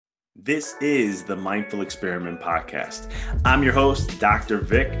This is the Mindful Experiment Podcast. I'm your host, Dr.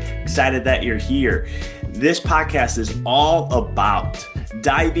 Vic. Excited that you're here. This podcast is all about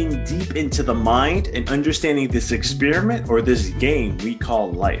diving deep into the mind and understanding this experiment or this game we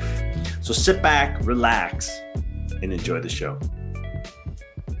call life. So sit back, relax, and enjoy the show.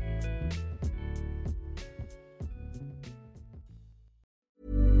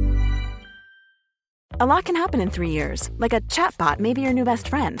 A lot can happen in 3 years, like a chatbot may be your new best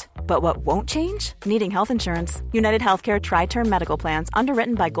friend. But what won't change? Needing health insurance. United Healthcare Tri-Term Medical Plans,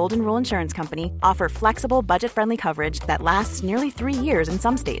 underwritten by Golden Rule Insurance Company, offer flexible, budget-friendly coverage that lasts nearly 3 years in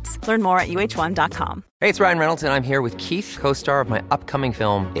some states. Learn more at UH1.com. Hey, it's Ryan Reynolds, and I'm here with Keith, co-star of my upcoming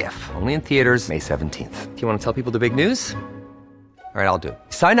film, If, only in theaters May 17th. Do you want to tell people the big news? All right, I'll do it.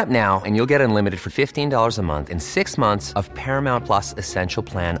 Sign up now and you'll get unlimited for $15 a month and 6 months of Paramount Plus Essential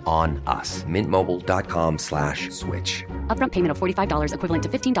Plan on us. MintMobile.com/switch. Upfront payment of $45 equivalent to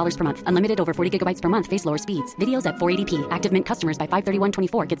 $15 per month. Unlimited over 40 gigabytes per month. Face lower speeds. Videos at 480p. Active Mint customers by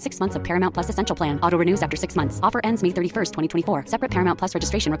 531.24 get 6 months of Paramount Plus Essential Plan. Auto renews after 6 months. Offer ends May 31st, 2024. Separate Paramount Plus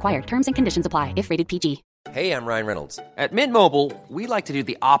registration required. Terms and conditions apply if rated PG. Hey, I'm Ryan Reynolds. At Mint Mobile, we like to do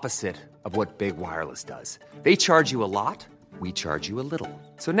the opposite of what Big Wireless does. They charge you a lot. We charge you a little.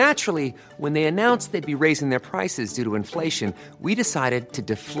 So naturally, when they announced they'd be raising their prices due to inflation, we decided to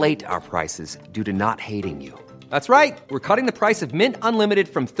deflate our prices due to not hating you. That's right. We're cutting the price of Mint Unlimited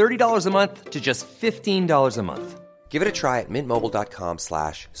from $30 a month to just $15 a month. Give it a try at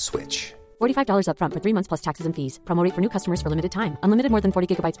mintmobile.com/switch. $45 upfront for 3 months plus taxes and fees. Promo rate for new customers for limited time. Unlimited more than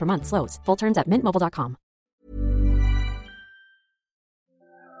 40 gigabytes per month. Slows full terms at mintmobile.com.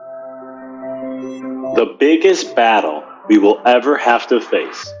 The biggest battle we will ever have to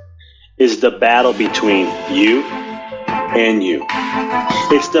face is the battle between you and you.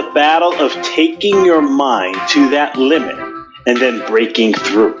 It's the battle of taking your mind to that limit and then breaking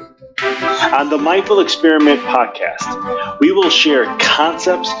through. On the Mindful Experiment Podcast, we will share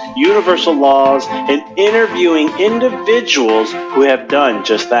concepts, universal laws, and interviewing individuals who have done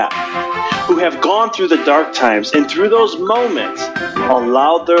just that, who have gone through the dark times and through those moments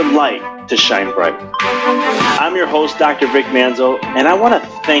allowed their light to shine bright. I'm your host, Dr. Vic Manzo, and I want to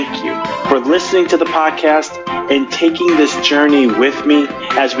thank you for listening to the podcast and taking this journey with me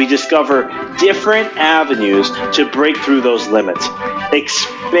as we discover different avenues to break through those limits,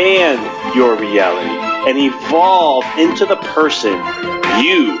 expand your reality, and evolve into the person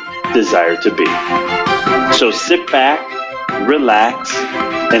you desire to be. So sit back, relax,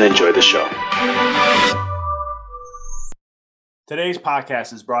 and enjoy the show. Today's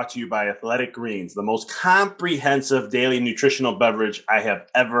podcast is brought to you by Athletic Greens, the most comprehensive daily nutritional beverage I have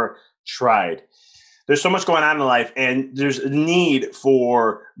ever tried. There's so much going on in life, and there's a need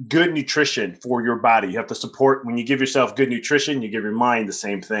for good nutrition for your body. You have to support, when you give yourself good nutrition, you give your mind the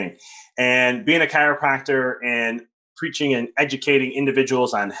same thing. And being a chiropractor and preaching and educating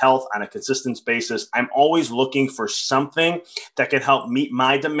individuals on health on a consistent basis, I'm always looking for something that can help meet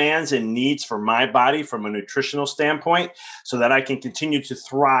my demands and needs for my body from a nutritional standpoint so that I can continue to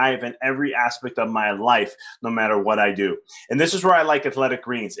thrive in every aspect of my life, no matter what I do. And this is where I like Athletic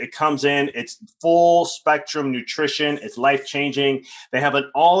Greens. It comes in, it's full spectrum nutrition. It's life-changing. They have an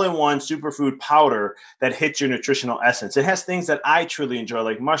all-in-one superfood powder that hits your nutritional essence. It has things that I truly enjoy,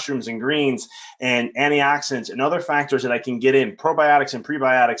 like mushrooms and greens and antioxidants and other factors that I can get in, probiotics and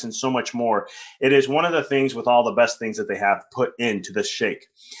prebiotics and so much more. It is one of the things with all the best things that they have put into this shake.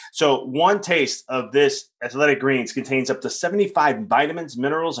 So one taste of this Athletic Greens contains up to 75 vitamins,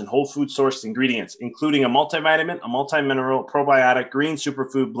 minerals, and whole food sourced ingredients, including a multivitamin, a multi-mineral, probiotic, green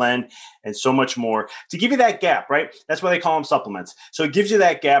superfood blend, and so much more to give you that gap, right? That's why they call them supplements. So it gives you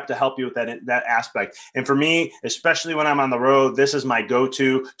that gap to help you with that aspect. And for me, especially when I'm on the road, this is my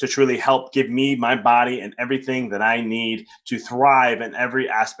go-to to truly help give me, my body, and everything that I need to thrive in every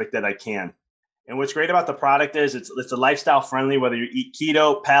aspect that I can. And what's great about the product is it's a lifestyle friendly, whether you eat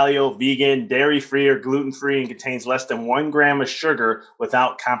keto, paleo, vegan, dairy free, or gluten free, and contains less than 1 gram of sugar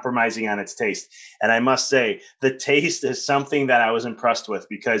without compromising on its taste. And I must say, the taste is something that I was impressed with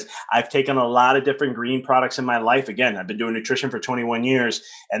because I've taken a lot of different green products in my life. Again, I've been doing nutrition for 21 years,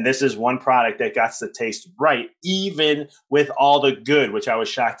 and this is one product that got the taste right, even with all the good, which I was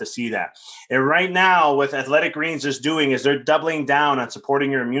shocked to see that. And right now, what Athletic Greens is doing is they're doubling down on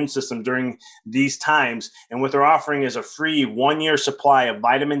supporting your immune system during these times. And what they're offering is a free 1-year supply of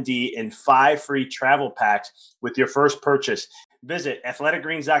vitamin D and 5 free travel packs with your first purchase. Visit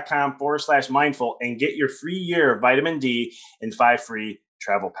athleticgreens.com/mindful and get your free year of vitamin D and 5 free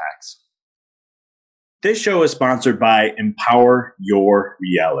travel packs. This show is sponsored by Empower Your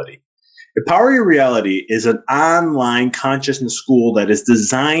Reality. Empower Your Reality is an online consciousness school that is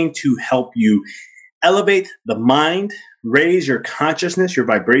designed to help you elevate the mind, raise your consciousness, your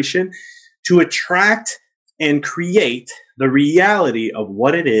vibration, to attract and create the reality of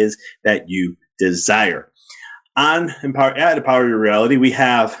what it is that you desire. At Empower Your Reality, we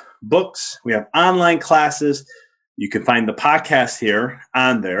have books, we have online classes. You can find the podcast here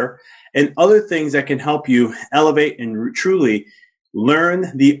on there and other things that can help you elevate and truly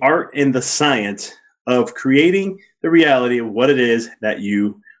learn the art and the science of creating the reality of what it is that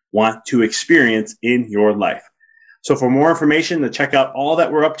you want to experience in your life. So for more information to check out all that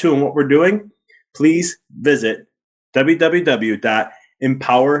we're up to and what we're doing, please visit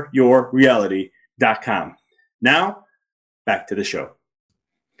www.empoweryourreality.com. Now, back to the show.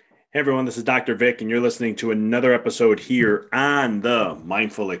 Hey everyone, this is Dr. Vic, and you're listening to another episode here on the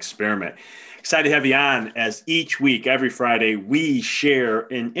Mindful Experiment. Excited to have you on, as each week, every Friday, we share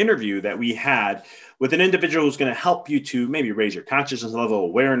an interview that we had with an individual who's going to help you to maybe raise your consciousness level,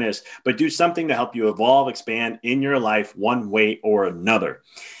 awareness, but do something to help you evolve, expand in your life one way or another.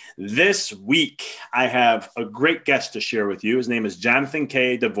 This week, I have a great guest to share with you. His name is Jonathan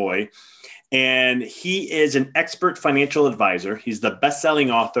K. DeVoy. And he is an expert financial advisor. He's the best-selling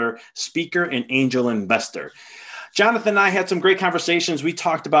author, speaker, and angel investor. Jonathan and I had some great conversations. We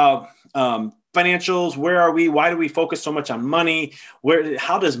talked about financials. Where are we? Why do we focus so much on money?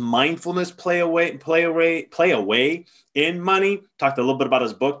 How does mindfulness play a way in money? Talked a little bit about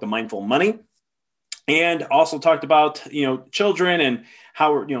his book, The Mindful Money, and also talked about children and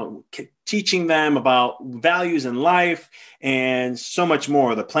how we're teaching them about values in life and so much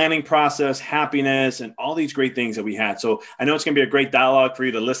more, the planning process, happiness, and all these great things that we had. So I know it's going to be a great dialogue for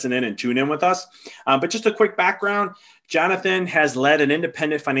you to listen in and tune in with us. But just a quick background, Jonathan has led an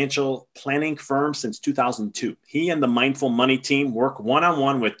independent financial planning firm since 2002. He and the Mindful Money team work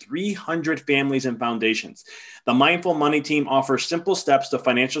one-on-one with 300 families and foundations. The Mindful Money team offers simple steps to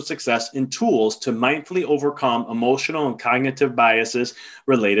financial success and tools to mindfully overcome emotional and cognitive biases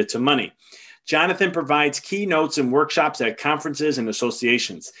related to money. Jonathan provides keynotes and workshops at conferences and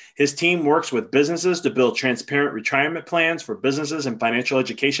associations. His team works with businesses to build transparent retirement plans for businesses and financial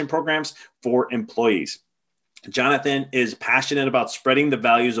education programs for employees. Jonathan is passionate about spreading the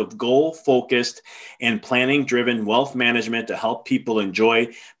values of goal-focused and planning-driven wealth management to help people enjoy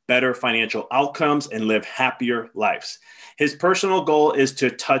better financial outcomes and live happier lives. His personal goal is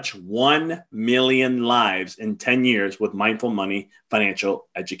to touch 1 million lives in 10 years with Mindful Money financial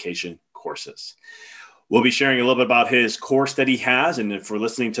education courses. We'll be sharing a little bit about his course that he has. And if we're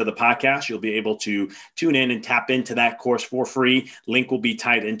listening to the podcast, you'll be able to tune in and tap into that course for free. Link will be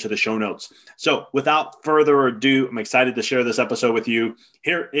tied into the show notes. So without further ado, I'm excited to share this episode with you.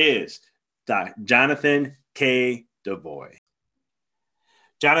 Here is Jonathan K. DeVoy.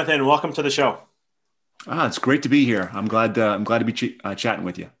 Jonathan, welcome to the show. It's great to be here. I'm glad to be chatting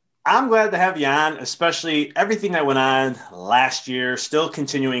with you. I'm glad to have you on, especially everything that went on last year, still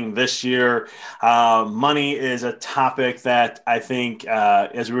continuing this year. Money is a topic that I think,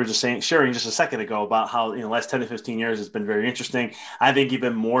 as we were just sharing just a second ago about how, the last 10 to 15 years has been very interesting. I think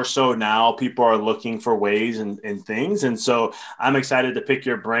even more so now, people are looking for ways and things. And so I'm excited to pick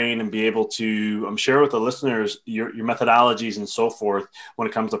your brain and be able to share with the listeners your methodologies and so forth when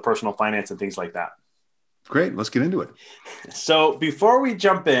it comes to personal finance and things like that. Great. Let's get into it. So before we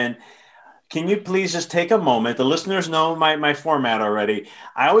jump in, can you please just take a moment? The listeners know my format already.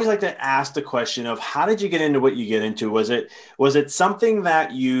 I always like to ask the question of how did you get into what you get into? Was it something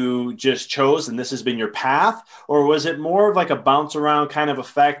that you just chose and this has been your path? Or was it more of like a bounce around kind of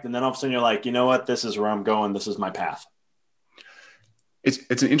effect? And then all of a sudden you're like, you know what, this is where I'm going. This is my path. It's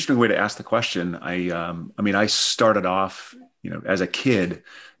an interesting way to ask the question. I started off, as a kid,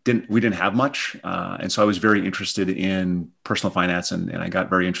 we didn't have much. And so I was very interested in personal finance and I got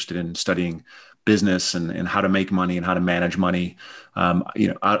very interested in studying business and how to make money and how to manage money,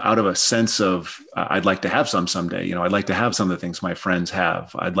 out of a sense of I'd like to have some someday. I'd like to have some of the things my friends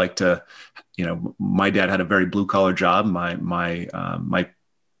have. I'd like to, my dad had a very blue collar job. My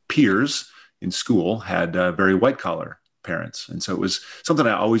peers in school had very white collar parents. And so it was something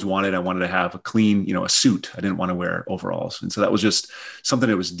I always wanted. I wanted to have a clean, a suit. I didn't want to wear overalls. And so that was just something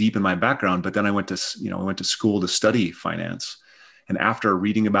that was deep in my background. But then I went to school to study finance. And after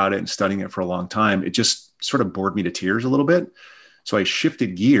reading about it and studying it for a long time, it just sort of bored me to tears a little bit. So I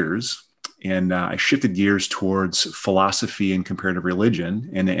shifted gears towards philosophy and comparative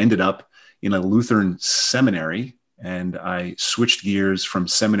religion. And I ended up in a Lutheran seminary. And I switched gears from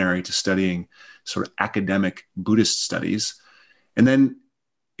seminary to studying sort of academic Buddhist studies. And then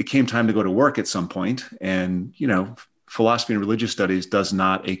it came time to go to work at some point. And, philosophy and religious studies does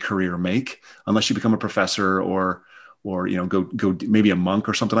not a career make unless you become a professor or go maybe a monk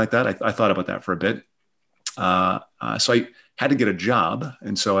or something like that. I thought about that for a bit. So I had to get a job.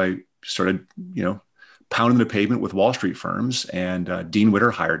 And so I started, pounding the pavement with Wall Street firms, and Dean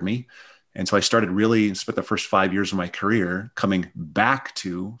Witter hired me. And so I started really spent the first 5 years of my career coming back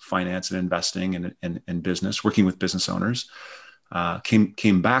to finance and investing and business, working with business owners.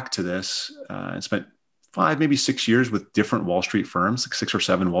 Came back to this and spent 5, maybe 6 years with different Wall Street firms, like 6 or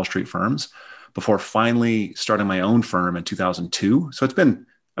 7 Wall Street firms, before finally starting my own firm in 2002. So it's been,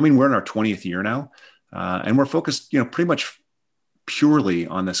 we're in our 20th year now, and we're focused, pretty much purely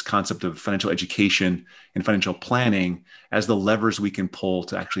on this concept of financial education and financial planning as the levers we can pull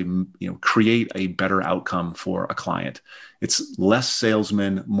to actually, create a better outcome for a client. It's less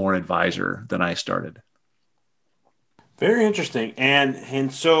salesman, more advisor than I started. Very interesting.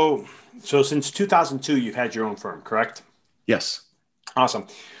 And so since 2002, you've had your own firm, correct? Yes. Awesome.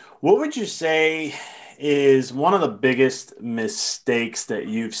 What would you say is one of the biggest mistakes that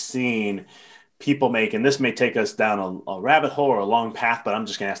you've seen people make? And this may take us down a rabbit hole or a long path, but I'm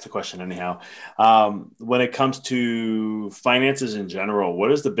just going to ask the question anyhow. When it comes to finances in general,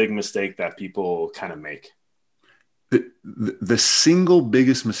 what is the big mistake that people kind of make? The single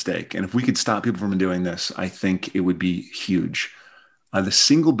biggest mistake, and if we could stop people from doing this, I think it would be huge. The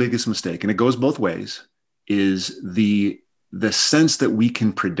single biggest mistake, and it goes both ways, is the sense that we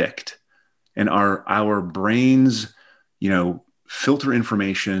can predict, and our brains, filter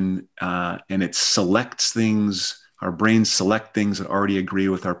information, and it selects things. Our brains select things that already agree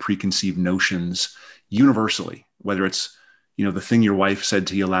with our preconceived notions universally, whether it's, the thing your wife said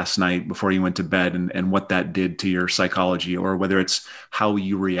to you last night before you went to bed and what that did to your psychology, or whether it's how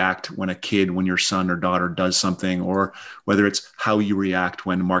you react when your son or daughter does something, or whether it's how you react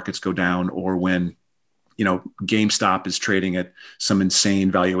when markets go down, or when, GameStop is trading at some insane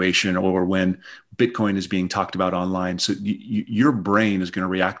valuation, or when Bitcoin is being talked about online. So your brain is going to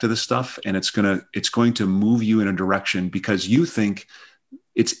react to this stuff, and it's going to move you in a direction because you think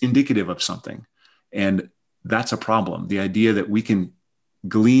it's indicative of something. And that's a problem. The idea that we can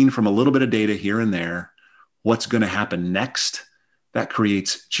glean from a little bit of data here and there what's going to happen next, that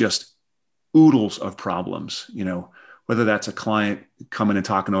creates just oodles of problems. Whether that's a client coming and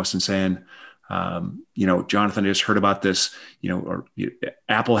talking to us and saying, Jonathan, I just heard about this, or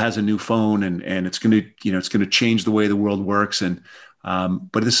Apple has a new phone and it's going to change the way the world works. And,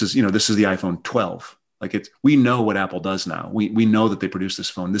 but this is the iPhone 12. We know what Apple does now. We know that they produce this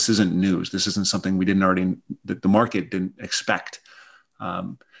phone. This isn't news. This isn't something that the market didn't expect.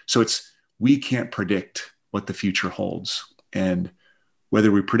 So we can't predict what the future holds. And whether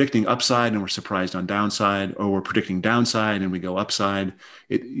we're predicting upside and we're surprised on downside, or we're predicting downside and we go upside,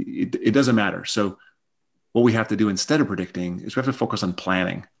 it doesn't matter. So what we have to do instead of predicting is we have to focus on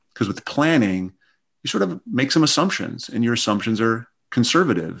planning, because with planning, you sort of make some assumptions, and your assumptions are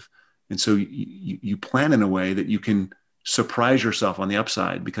conservative. And so you plan in a way that you can surprise yourself on the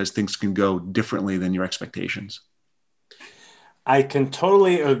upside, because things can go differently than your expectations. I can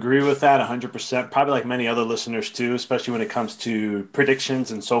totally agree with that 100%, probably like many other listeners too, especially when it comes to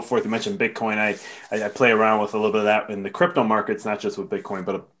predictions and so forth. You mentioned Bitcoin. I play around with a little bit of that in the crypto markets, not just with Bitcoin,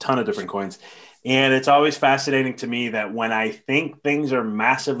 but a ton of different coins. And it's always fascinating to me that when I think things are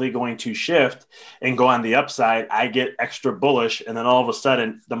massively going to shift and go on the upside, I get extra bullish. And then all of a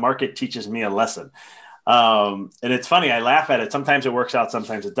sudden the market teaches me a lesson. And it's funny, I laugh at it. Sometimes it works out,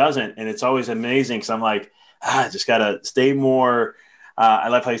 sometimes it doesn't. And it's always amazing because I'm like, I just got to stay more. I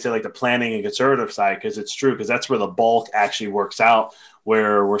love how you say like the planning and conservative side, because it's true, because that's where the bulk actually works out,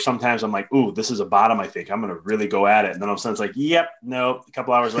 where sometimes I'm like, ooh, this is a bottom. I think I'm going to really go at it. And then all of a sudden it's like, yep, no, a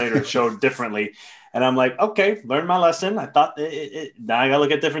couple hours later it showed differently. And I'm like, okay, learned my lesson. I thought now I got to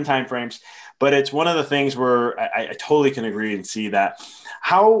look at different time frames. But it's one of the things where I totally can agree and see that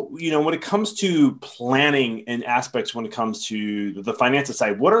how, when it comes to planning and aspects, when it comes to the finances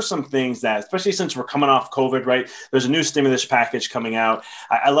side, what are some things that, especially since we're coming off COVID, right? There's a new stimulus package coming out.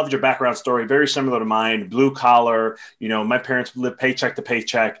 I loved your background story, very similar to mine, blue collar. My parents lived paycheck to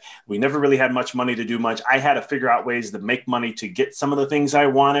paycheck. We never really had much money to do much. I had to figure out ways to make money to get some of the things I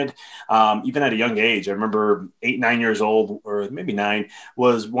wanted. Even at a young age, I remember 8, 9 years old, or maybe 9,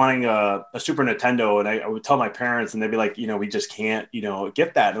 was wanting a Super Nintendo. And I would tell my parents, and they'd be like, we just can't,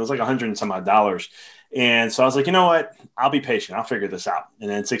 get that. And it was like $100 and some odd. And so I was like, you know what, I'll be patient. I'll figure this out. And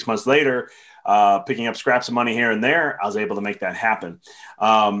then 6 months later, picking up scraps of money here and there, I was able to make that happen.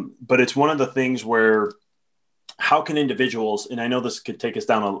 But it's one of the things where how can individuals, and I know this could take us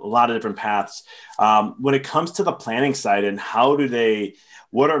down a lot of different paths, when it comes to the planning side, and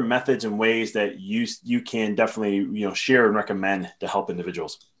what are methods and ways that you can definitely, share and recommend to help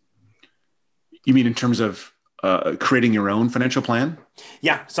individuals? You mean in terms of creating your own financial plan?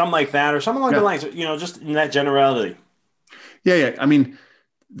 Yeah, something like that, or something along the lines, just in that generality. Yeah. I mean,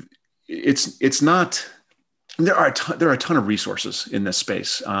 it's not. There are a ton of resources in this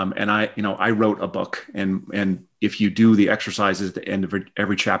space, and I wrote a book, and if you do the exercises at the end of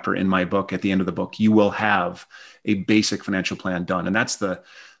every chapter in my book, at the end of the book, you will have a basic financial plan done, and that's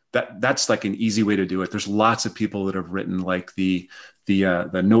like an easy way to do it. There's lots of people that have written like the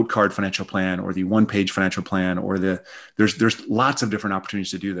note card financial plan or the one-page financial plan, or there's lots of different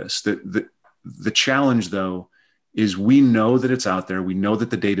opportunities to do this. The challenge though is we know that it's out there. We know that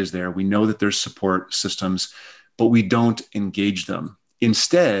the data is there. We know that there's support systems, but we don't engage them.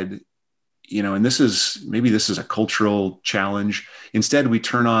 Instead, and this is a cultural challenge. Instead, we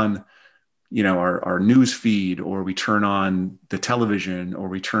turn on, our news feed, or we turn on the television, or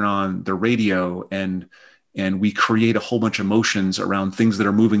we turn on the radio, and we create a whole bunch of emotions around things that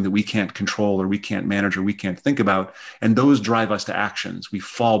are moving that we can't control, or we can't manage, or we can't think about. And those drive us to actions. We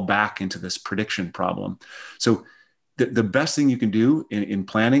fall back into this prediction problem. So the best thing you can do in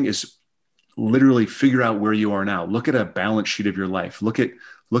planning is literally figure out where you are now. Look at a balance sheet of your life. Look at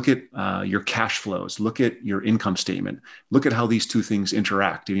your cash flows. Look at your income statement. Look at how these two things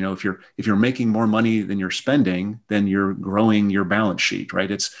interact. If you're making more money than you're spending, then you're growing your balance sheet,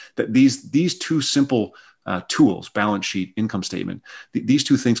 right? It's that these two simple tools, balance sheet, income statement, these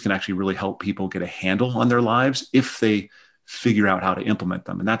two things can actually really help people get a handle on their lives if they figure out how to implement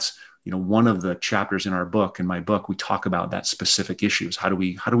them. And that's one of the chapters in my book, we talk about that specific issues. How do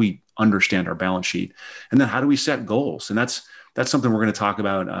we understand our balance sheet? And then how do we set goals? And that's something we're going to talk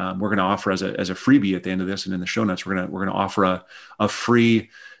about. We're going to offer as a freebie at the end of this, and in the show notes, we're going to offer a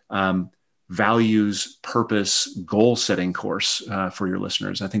free values, purpose, goal setting course for your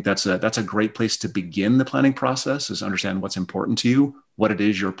listeners. I think that's a great place to begin the planning process, is understand what's important to you, what it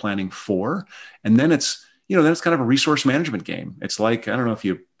is you're planning for, and then it's kind of a resource management game. It's like, I don't know if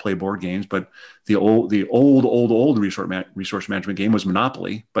you play board games, but the old resource management game was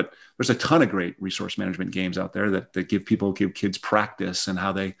Monopoly. But there's a ton of great resource management games out there that give kids practice and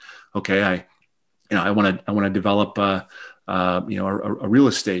how they, I want to develop a real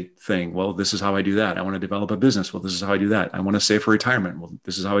estate thing. Well, this is how I do that. I want to develop a business. Well, this is how I do that. I want to save for retirement. Well,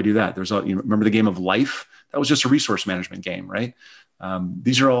 this is how I do that. Remember the game of Life? That was just a resource management game, right?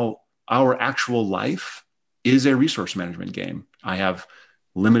 These are all our actual life is a resource management game. I have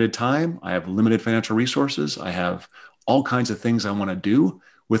limited time. I have limited financial resources. I have all kinds of things I want to do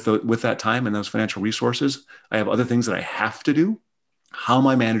with that time and those financial resources. I have other things that I have to do. How am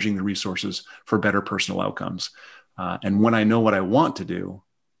I managing the resources for better personal outcomes? And when I know what I want to do,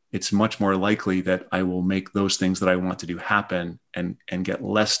 it's much more likely that I will make those things that I want to do happen and get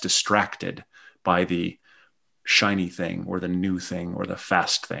less distracted by the shiny thing or the new thing or the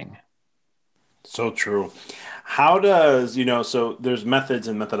fast thing. So true. How does, so there's methods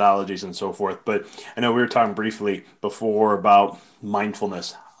and methodologies and so forth, but I know we were talking briefly before about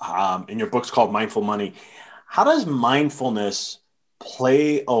mindfulness. And your book's called Mindful Money. How does mindfulness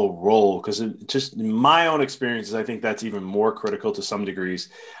play a role? Because just in my own experiences, I think that's even more critical to some degrees.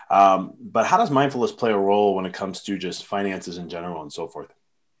 But how does mindfulness play a role when it comes to just finances in general and so forth?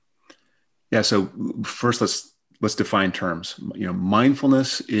 Yeah. So first, let's define terms.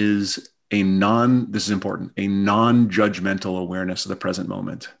 Mindfulness is this is important, a non-judgmental awareness of the present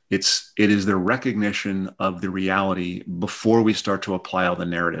moment. It is the recognition of the reality before we start to apply all the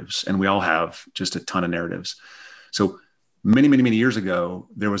narratives. And we all have just a ton of narratives. So many, many, many years ago,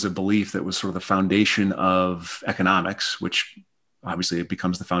 there was a belief that was sort of the foundation of economics, which obviously it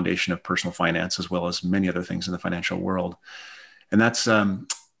becomes the foundation of personal finance, as well as many other things in the financial world. And that's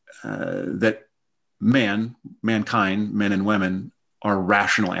that mankind, men and women, are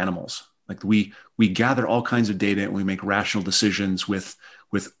rational animals. Like we gather all kinds of data and we make rational decisions with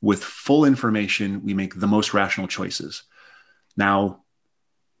full information. We make the most rational choices. Now,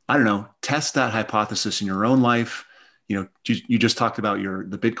 I don't know, test that hypothesis in your own life. You just talked about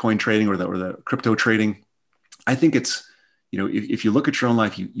the Bitcoin trading or the crypto trading. I think it's, if you look at your own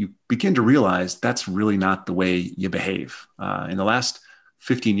life, you begin to realize that's really not the way you behave. In the last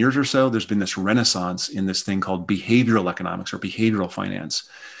 15 years or so, there's been this renaissance in this thing called behavioral economics or behavioral finance.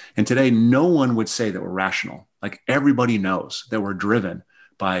 And today, no one would say that we're rational. Like everybody knows that we're driven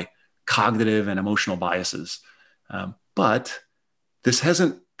by cognitive and emotional biases. But this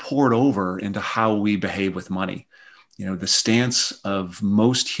hasn't poured over into how we behave with money. The stance of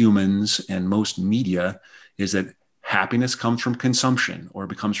most humans and most media is that Happiness comes from consumption, or it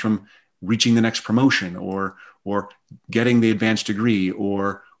becomes from reaching the next promotion, or getting the advanced degree,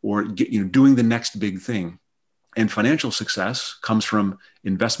 or doing the next big thing. And financial success comes from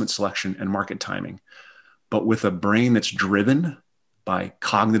investment selection and market timing. But with a brain that's driven by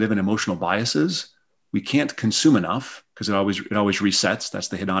cognitive and emotional biases, we can't consume enough because it always resets. That's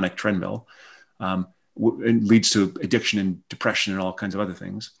the hedonic treadmill. It leads to addiction and depression and all kinds of other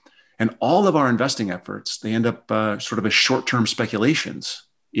things. And all of our investing efforts, they end up sort of as short-term speculations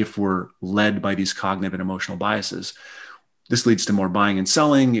if we're led by these cognitive and emotional biases. This leads to more buying and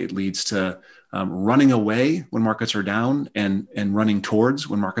selling. It leads to running away when markets are down and running towards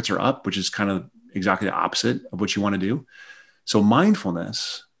when markets are up, which is kind of exactly the opposite of what you want to do. So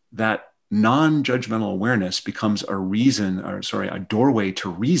mindfulness, that non-judgmental awareness, becomes a doorway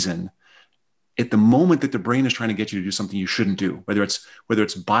to reason at the moment that the brain is trying to get you to do something you shouldn't do, whether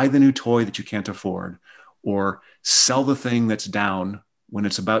it's buy the new toy that you can't afford, or sell the thing that's down when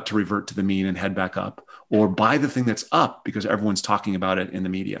it's about to revert to the mean and head back up, or buy the thing that's up because everyone's talking about it in the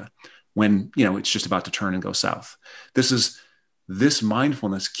media when it's just about to turn and go south. This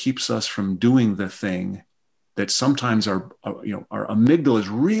mindfulness keeps us from doing the thing that sometimes our amygdalas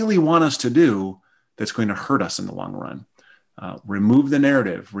really want us to do, that's going to hurt us in the long run. Remove the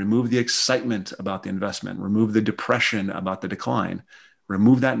narrative, remove the excitement about the investment, remove the depression about the decline,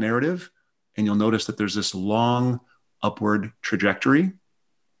 remove that narrative, and you'll notice that there's this long upward trajectory.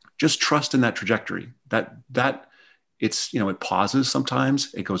 Just trust in that trajectory. That it pauses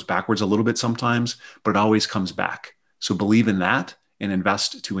sometimes, it goes backwards a little bit sometimes, but it always comes back. So believe in that and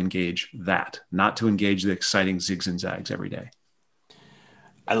invest to engage that, not to engage the exciting zigs and zags every day.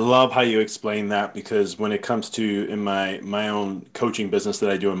 I love how you explain that, because when it comes to in my own coaching business that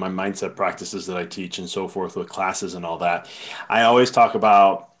I do and my mindset practices that I teach and so forth with classes and all that, I always talk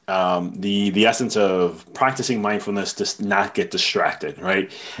about the essence of practicing mindfulness to not get distracted,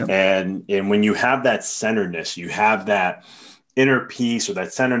 right? Yep. And when you have that centeredness, you have that inner peace, or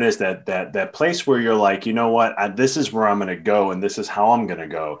that centeredness, that place where you're like, you know what, this is where I'm going to go, and this is how I'm going to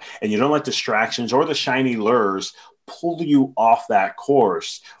go. And you don't let distractions or the shiny lures pull you off that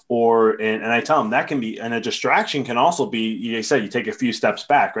course. And I tell them that can be, and a distraction can also be, you said, you take a few steps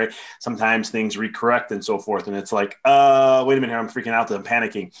back, right? Sometimes things recorrect and so forth. And it's like, wait a minute here, I'm freaking out, I'm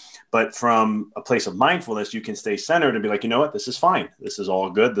panicking. But from a place of mindfulness, you can stay centered and be like, you know what, this is fine. This is all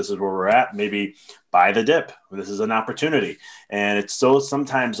good. This is where we're at. Maybe buy the dip. This is an opportunity. And it's so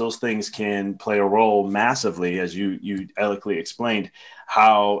sometimes those things can play a role massively, as you eloquently explained,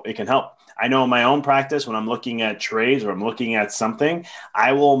 how it can help. I know in my own practice, when I'm looking at trades or I'm looking at something,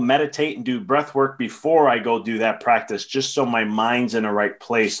 I will meditate and do breath work before I go do that practice, just so my mind's in the right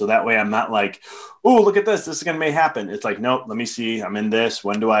place. So that way I'm not like, oh, look at this. This is going to may happen. It's like, nope, let me see. I'm in this.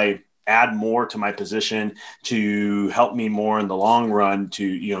 When do I add more to my position to help me more in the long run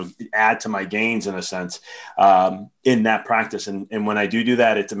to, add to my gains in a sense in that practice. And when I do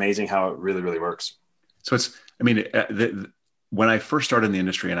that, it's amazing how it really, really works. So when I first started in the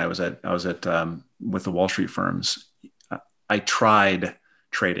industry and I was at with the Wall Street firms, I tried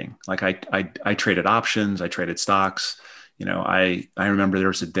trading. Like I traded options, I traded stocks. I remember there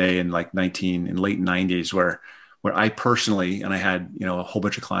was a day in late 90s where I personally, and I had, a whole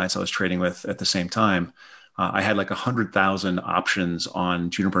bunch of clients I was trading with at the same time. I had like 100,000 options on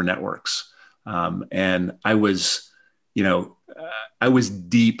Juniper Networks. And I was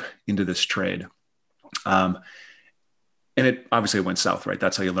deep into this trade. And it obviously went south, right?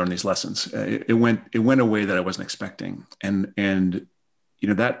 That's how you learn these lessons. It went a way that I wasn't expecting. And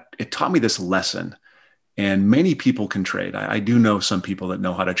that it taught me this lesson. And many people can trade. I do know some people that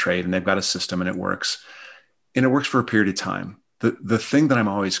know how to trade, and they've got a system and it works. And it works for a period of time. The thing that I'm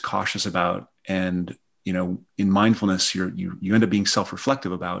always cautious about, and in mindfulness, you end up being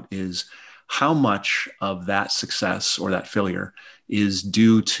self-reflective about, is how much of that success or that failure is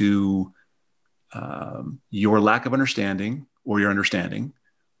due to your lack of understanding or your understanding,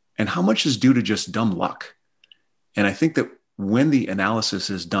 and how much is due to just dumb luck. And I think that when the analysis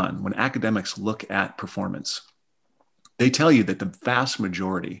is done, when academics look at performance, they tell you that the vast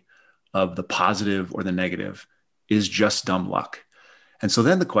majority of the positive or the negative is just dumb luck. And so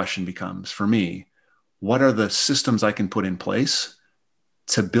then the question becomes, for me, what are the systems I can put in place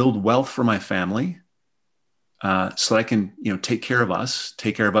to build wealth for my family, so that I can, take care of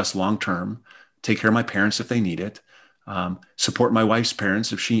us long-term, take care of my parents if they need it, support my wife's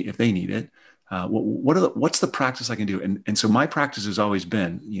parents if they need it. What's the practice I can do? And so my practice has always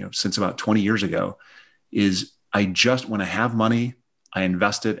been, since about 20 years ago, is when I have money, I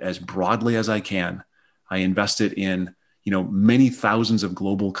invest it as broadly as I can. I invest it in, many thousands of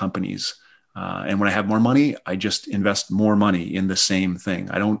global companies. And when I have more money, I just invest more money in the same thing.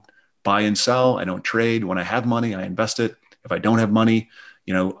 I don't buy and sell. I don't trade. When I have money, I invest it. If I don't have money,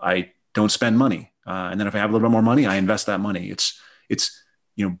 I don't spend money. And then if I have a little bit more money, I invest that money. It's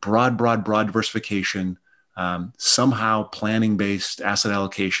broad diversification, somehow planning-based asset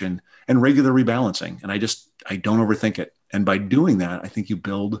allocation and regular rebalancing. And I don't overthink it. And by doing that, I think you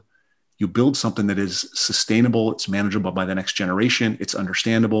build something that is sustainable. It's manageable by the next generation. It's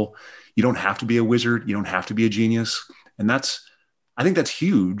understandable. You don't have to be a wizard. You don't have to be a genius. And I think that's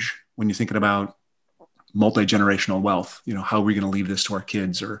huge when you're thinking about multi-generational wealth. How are we going to leave this to our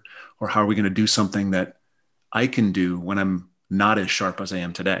kids, or how are we going to do something that I can do when I'm not as sharp as I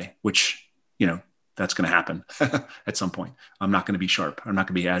am today, which, that's going to happen at some point. I'm not going to be sharp. I'm not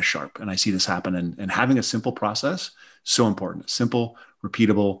going to be as sharp. And I see this happen. And having a simple process, so important. Simple,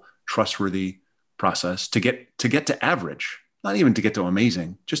 repeatable, trustworthy process to get to average, not even to get to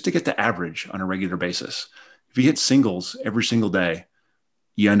amazing, just to get to average on a regular basis. If you hit singles every single day,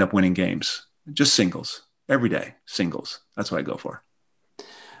 you end up winning games. Just singles every day, singles. That's what I go for.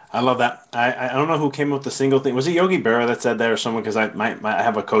 I love that. I don't know who came up with the single thing. Was it Yogi Berra that said that, or someone? Because I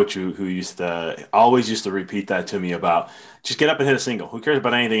have a coach who always used to repeat that to me about just get up and hit a single. Who cares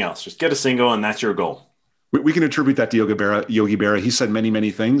about anything else? Just get a single, and that's your goal. We can attribute that to Yogi Berra. He said many, many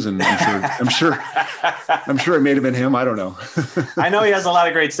things, and I'm sure it may have been him. I don't know. I know he has a lot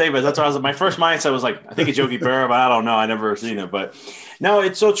of great statements. That's why my first mindset was like, I think it's Yogi Berra, but I don't know. I never seen it, but no,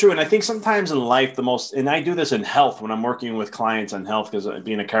 it's so true. And I think sometimes in life, and I do this in health when I'm working with clients on health, because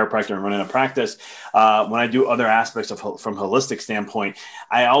being a chiropractor and running a practice, when I do other aspects from holistic standpoint,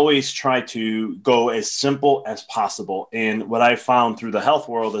 I always try to go as simple as possible. And what I found through the health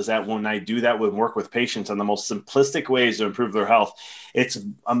world is that when I do that with work with patients on the most simplistic ways to improve their health, it's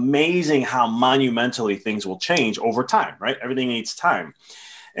amazing how monumentally things will change over time, right? Everything needs time.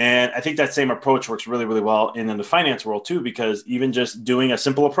 And I think that same approach works really, really well in the finance world too, because even just doing a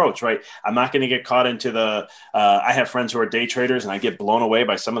simple approach, right? I'm not going to get caught into I have friends who are day traders, and I get blown away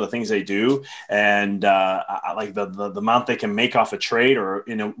by some of the things they do. And I like the amount they can make off a trade, or,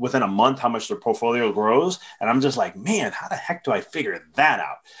 within a month, how much their portfolio grows. And I'm just like, man, how the heck do I figure that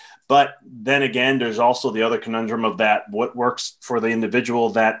out? But then again, there's also the other conundrum of that. What works for the individual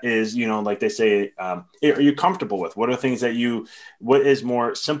that is, like they say, are you comfortable with? What are things what is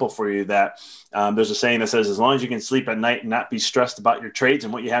more simple for you? That there's a saying that says, as long as you can sleep at night and not be stressed about your trades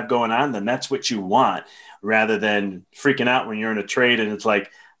and what you have going on, then that's what you want, rather than freaking out when you're in a trade and it's like,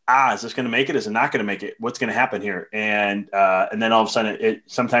 is this going to make it? Is it not going to make it? What's going to happen here? And then all of a sudden,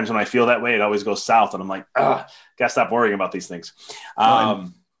 sometimes when I feel that way, it always goes south, and I'm like, gotta stop worrying about these things.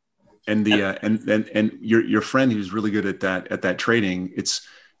 And your friend who's really good at that trading, it's,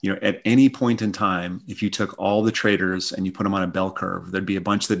 at any point in time, if you took all the traders and you put them on a bell curve, there'd be a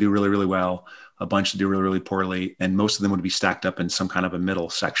bunch that do really, really well, a bunch that do really, really poorly, and most of them would be stacked up in some kind of a middle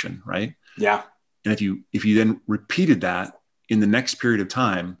section, right? Yeah. And if you then repeated that in the next period of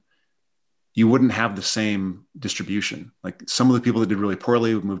time, you wouldn't have the same distribution. Like, some of the people that did really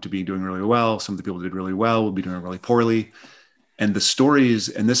poorly would move to be doing really well. Some of the people that did really well would be doing really poorly. And the stories,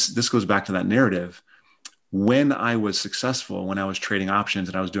 and this goes back to that narrative, when I was successful, when I was trading options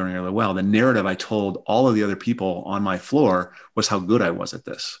and I was doing really well, the narrative I told all of the other people on my floor was how good I was at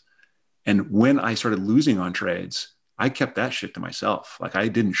this. And when I started losing on trades, I kept that shit to myself. Like, I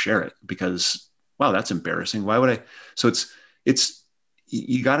didn't share it because, wow, that's embarrassing. Why would I? So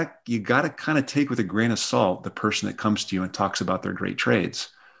you gotta kind of take with a grain of salt the person that comes to you and talks about their great trades,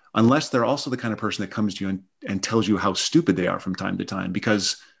 unless they're also the kind of person that comes to you and tells you how stupid they are from time to time,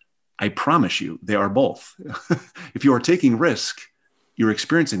 because I promise you, they are both. If you are taking risk, you're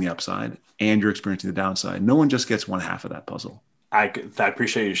experiencing the upside and you're experiencing the downside. No one just gets one half of that puzzle. I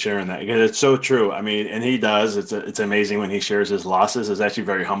appreciate you sharing that, because it's so true. I mean, and he does. It's amazing when he shares his losses. It's actually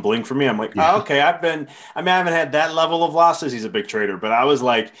very humbling for me. I'm like, yeah. Okay, I haven't had that level of losses. He's a big trader, but I was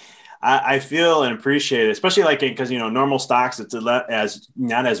like, I feel and appreciate it, especially like, because, normal stocks, it's not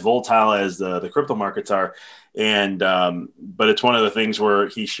as volatile as the crypto markets are. And, but it's one of the things where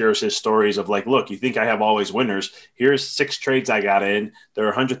he shares his stories of like, look, you think I have always winners. Here's 6 trades I got in. There are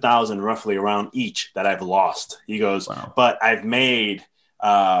 100,000 roughly around each that I've lost. He goes, wow. But I've made,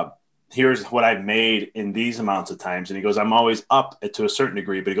 here's what I've made in these amounts of times. And he goes, I'm always up to a certain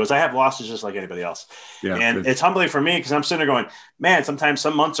degree, but he goes, I have losses just like anybody else. Yeah, and it's humbling for me, because I'm sitting there going, man, sometimes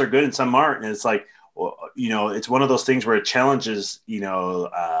some months are good and some aren't. And it's like, well, it's one of those things where it challenges,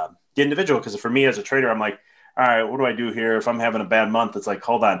 the individual. Because for me as a trader, I'm like, all right, what do I do here? If I'm having a bad month, it's like,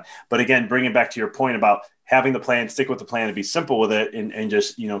 hold on. But again, bringing back to your point about having the plan, stick with the plan, and be simple with it, and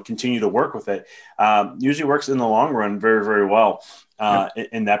just, continue to work with it, usually works in the long run very, very well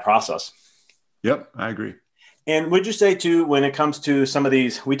in that process. Yep, I agree. And would you say too, when it comes to some of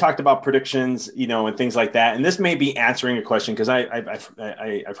these, we talked about predictions, and things like that. And this may be answering a question because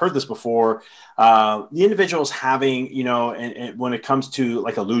I've heard this before. The individuals having, and when it comes to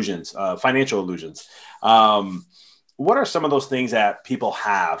like illusions, financial illusions. What are some of those things that people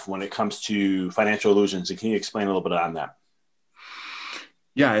have when it comes to financial illusions? And can you explain a little bit on that?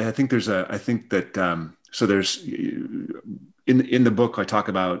 Yeah, I think there's so there's in the book I talk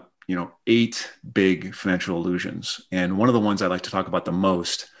about 8 big financial illusions. And one of the ones I like to talk about the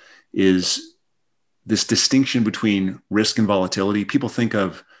most is this distinction between risk and volatility. People think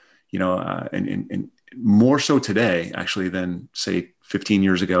of, and more so today, actually, than say 15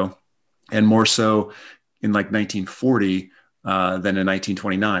 years ago, and more so in like 1940 than in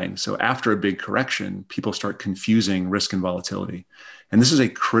 1929. So after a big correction, people start confusing risk and volatility. And this is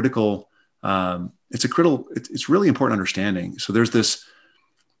it's really important understanding. So there's this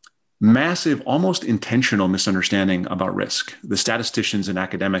massive, almost intentional misunderstanding about risk. The statisticians and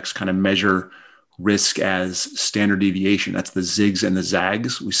academics kind of measure risk as standard deviation. That's the zigs and the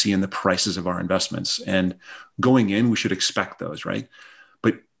zags we see in the prices of our investments. And going in, we should expect those, right?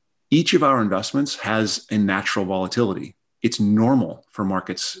 But each of our investments has a natural volatility. It's normal for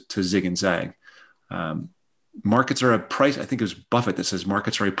markets to zig and zag. Markets are a price, I think it was Buffett that says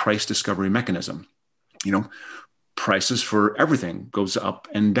markets are a price discovery mechanism. Prices for everything goes up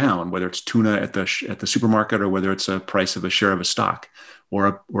and down, whether it's tuna at the supermarket or whether it's a price of a share of a stock or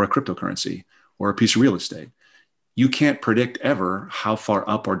a cryptocurrency or a piece of real estate. You can't predict ever how far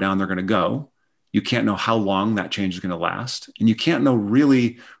up or down they're going to go. You can't know how long that change is going to last. And you can't know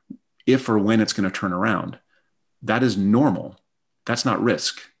really if or when it's going to turn around. That is normal. That's not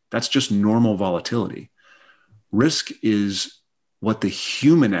risk. That's just normal volatility. Risk is what the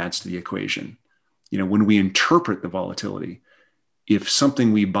human adds to the equation. When we interpret the volatility, if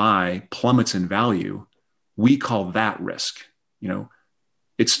something we buy plummets in value, we call that risk.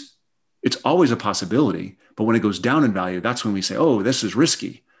 It's always a possibility, but when it goes down in value, that's when we say, oh, this is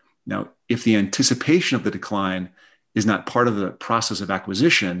risky. Now, if the anticipation of the decline is not part of the process of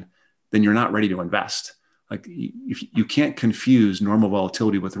acquisition, then you're not ready to invest. Like, if you can't confuse normal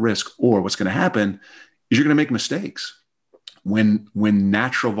volatility with risk, or what's going to happen is you're going to make mistakes. When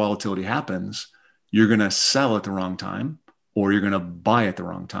natural volatility happens, you're going to sell at the wrong time, or you're going to buy at the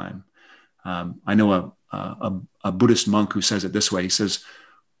wrong time. I know a Buddhist monk who says it this way. He says,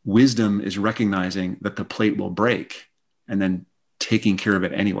 wisdom is recognizing that the plate will break and then taking care of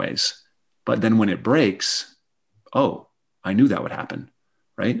it anyways. But then when it breaks, oh, I knew that would happen,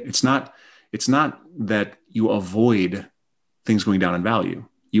 right? It's not that you avoid things going down in value.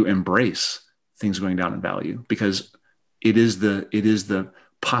 You embrace things going down in value because it is the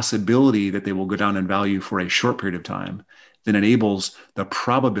possibility that they will go down in value for a short period of time that enables the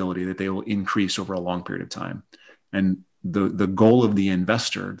probability that they will increase over a long period of time. And the goal of the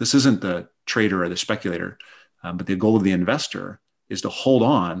investor, this isn't the trader or the speculator, but the goal of the investor is to hold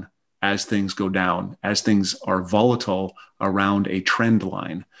on as things go down, as things are volatile around a trend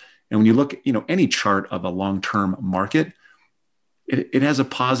line. And when you look, any chart of a long-term market, it has a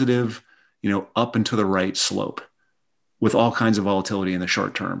positive, up and to the right slope, with all kinds of volatility in the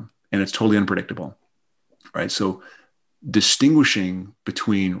short term, and it's totally unpredictable, right? So distinguishing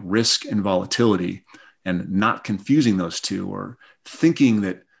between risk and volatility and not confusing those two, or thinking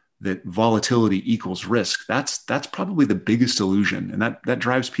that volatility equals risk, that's probably the biggest illusion. And that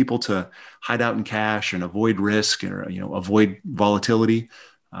drives people to hide out in cash and avoid risk, or avoid volatility.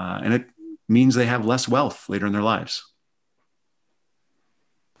 And it means they have less wealth later in their lives.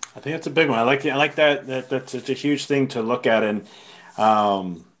 I think that's a big one. I like that. That's a huge thing to look at. And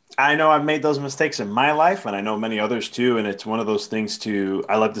I know I've made those mistakes in my life, and I know many others too. And it's one of those things too.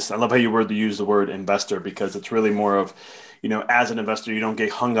 I love this. I love how you use the word investor, because it's really more of, as an investor, you don't get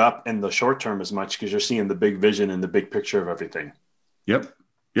hung up in the short term as much because you're seeing the big vision and the big picture of everything. Yep.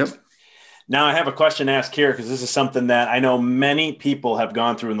 Now I have a question to ask here, because this is something that I know many people have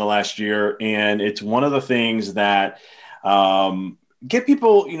gone through in the last year. And it's one of the things that, get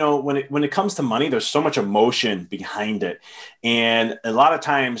people, when it comes to money, there's so much emotion behind it. And a lot of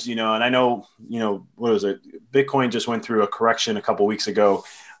times, and I know, what was it? Bitcoin just went through a correction a couple of weeks ago,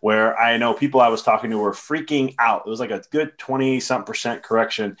 where I know people I was talking to were freaking out. It was like a good 20%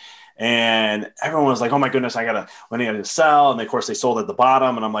 correction. And everyone was like, oh my goodness, when I got to sell. And of course they sold at the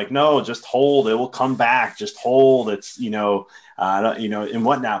bottom. And I'm like, no, just hold. It will come back. Just hold. It's, and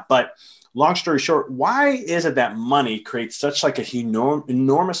whatnot. But long story short, why is it that money creates such like a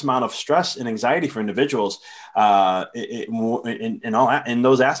enormous amount of stress and anxiety for individuals in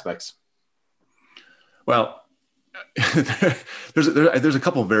those aspects? Well, there's a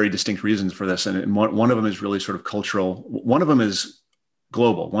couple of very distinct reasons for this, and one of them is really sort of cultural. One of them is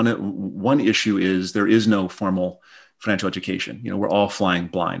global. One issue is there is no formal financial education. We're all flying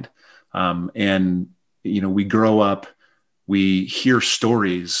blind, and we grow up, we hear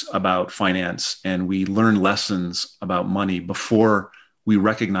stories about finance, and we learn lessons about money before we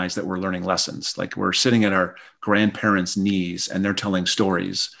recognize that we're learning lessons. Like we're sitting at our grandparents' knees and they're telling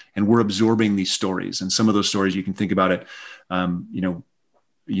stories and we're absorbing these stories. And some of those stories, you can think about it.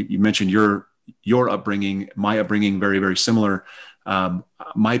 You mentioned your upbringing, my upbringing, very, very similar.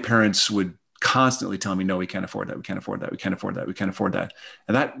 My parents would constantly tell me, no, we can't afford that. We can't afford that. We can't afford that. We can't afford that.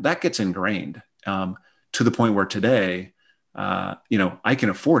 And that gets ingrained to the point where today, I can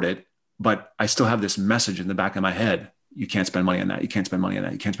afford it, but I still have this message in the back of my head. You can't spend money on that. You can't spend money on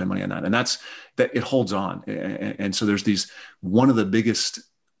that. You can't spend money on that. And that it holds on. And so there's one of the biggest,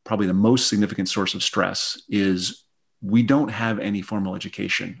 probably the most significant source of stress is we don't have any formal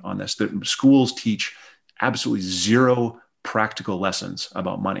education on this. The schools teach absolutely zero practical lessons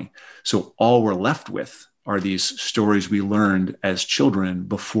about money. So all we're left with are these stories we learned as children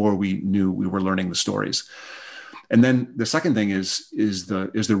before we knew we were learning the stories. And then the second thing is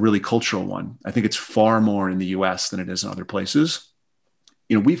the really cultural one. I think it's far more in the U.S. than it is in other places.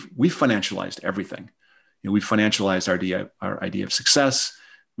 We've financialized everything. We've financialized our idea of success.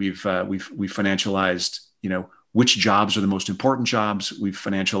 We've financialized which jobs are the most important jobs. We've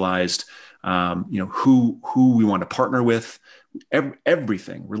financialized who we want to partner with.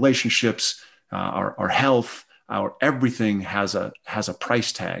 Everything, relationships, our health. Our everything has a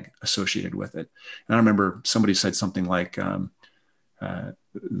price tag associated with it. And I remember somebody said something like,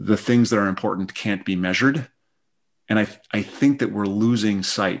 the things that are important can't be measured. And I think that we're losing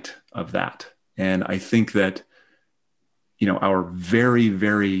sight of that. And I think that, our very,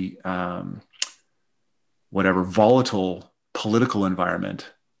 very, volatile political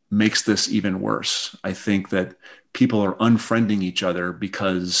environment makes this even worse. I think that people are unfriending each other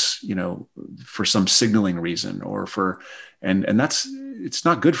because, for some signaling reason and it's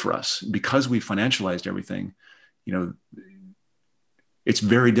not good for us because we financialized everything. It's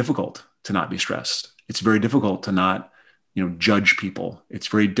very difficult to not be stressed. It's very difficult to not, judge people. It's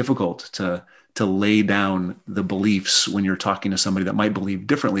very difficult to lay down the beliefs when you're talking to somebody that might believe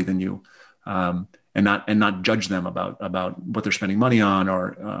differently than you, and not judge them about what they're spending money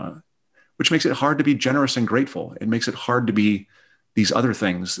on which makes it hard to be generous and grateful. It makes it hard to be these other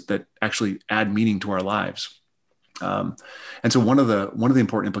things that actually add meaning to our lives. And so one of the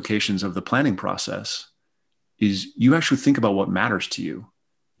important implications of the planning process is you actually think about what matters to you.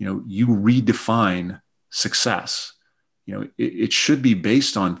 You redefine success. It should be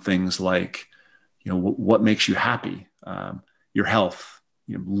based on things like, what makes you happy, your health,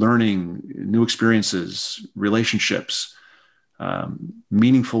 learning new experiences, relationships,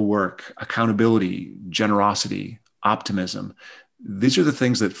 meaningful work, accountability, generosity, optimism. These are the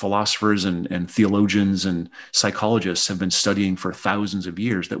things that philosophers and theologians and psychologists have been studying for thousands of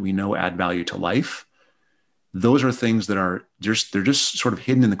years that we know add value to life. Those are things that they're just sort of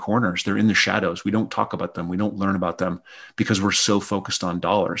hidden in the corners. They're in the shadows. We don't talk about them. We don't learn about them because we're so focused on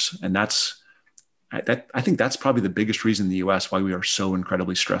dollars. And I think that's probably the biggest reason in the US why we are so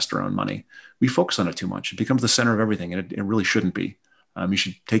incredibly stressed around money. We focus on it too much. It becomes the center of everything, and it really shouldn't be. You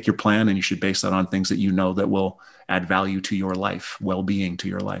should take your plan and you should base that on things that that will add value to your life, well-being to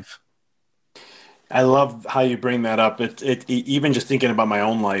your life. I love how you bring that up. It even just thinking about my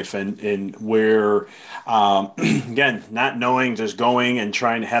own life and where, again, not knowing, just going and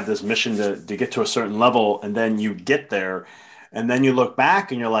trying to have this mission to get to a certain level, and then you get there, and then you look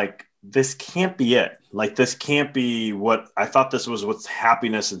back and you're like, this can't be it. Like, this can't be what I thought this was, what's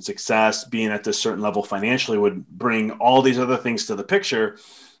happiness and success, being at this certain level financially would bring all these other things to the picture.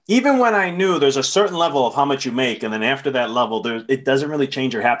 Even when I knew there's a certain level of how much you make, and then after that level, it doesn't really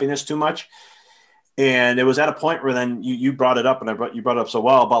change your happiness too much. And it was at a point where then you brought it up, and you brought it up so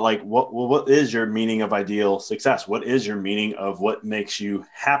well about like, what is your meaning of ideal success? What is your meaning of what makes you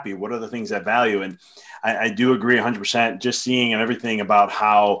happy? What are the things that value? And I do agree 100%, just seeing and everything about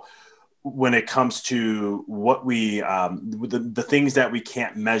how, when it comes to what we, the things that we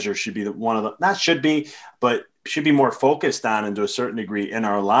can't measure should be but should be more focused on, and to a certain degree in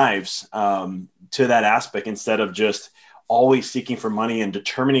our lives, to that aspect, instead of just always seeking for money and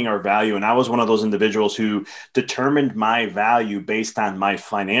determining our value. And I was one of those individuals who determined my value based on my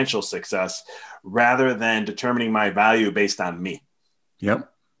financial success rather than determining my value based on me. Yep.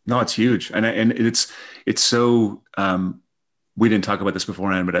 No, it's huge. And it's so, we didn't talk about this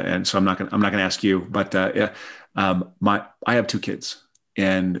beforehand, and so I'm not gonna ask you, but I have two kids,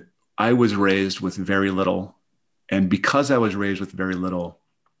 and I was raised with very little, And because I was raised with very little,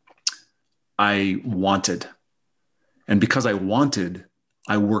 I wanted. And because I wanted,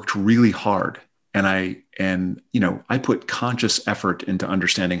 I worked really hard. And I put conscious effort into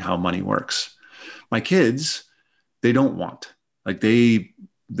understanding how money works. My kids, they don't want. Like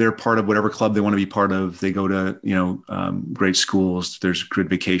they're part of whatever club they want to be part of. They go to, great schools. There's good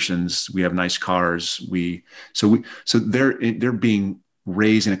vacations. We have nice cars. So they're being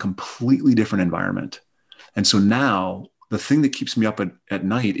raised in a completely different environment. And so now the thing that keeps me up at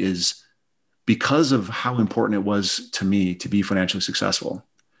night is because of how important it was to me to be financially successful,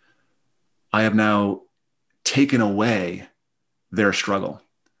 I have now taken away their struggle.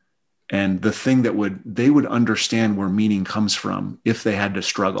 And the thing that they would understand where meaning comes from if they had to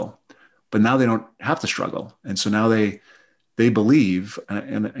struggle, but now they don't have to struggle. And so now they believe,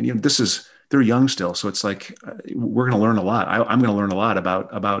 and they're young still. So it's like, we're going to learn a lot. I'm going to learn a lot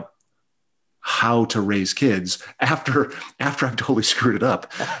about how to raise kids after I've totally screwed it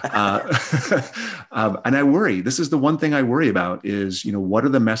up. And I worry, this is the one thing I worry about is, what are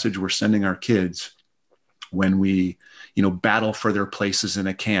the message we're sending our kids when we, battle for their places in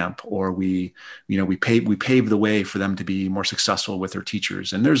a camp, or we pave the way for them to be more successful with their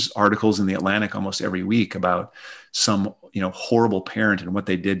teachers. And there's articles in the Atlantic almost every week about some, horrible parent and what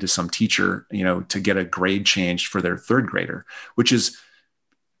they did to some teacher, to get a grade changed for their third grader, which is,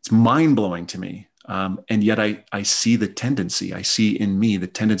 it's mind blowing to me. And yet I see the tendency, I see in me the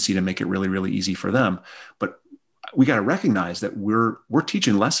tendency to make it really, really easy for them. But we got to recognize that we're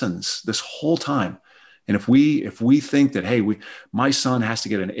teaching lessons this whole time. And if we think that, hey, my son has to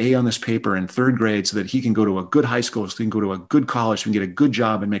get an A on this paper in third grade so that he can go to a good high school, so he can go to a good college, so he can get a good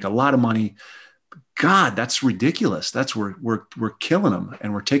job and make a lot of money, God, that's ridiculous. That's we're killing them,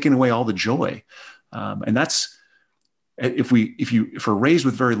 and we're taking away all the joy. And that's, if we're raised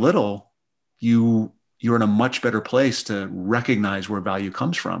with very little, you're in a much better place to recognize where value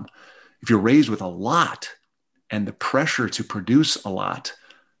comes from. If you're raised with a lot and the pressure to produce a lot,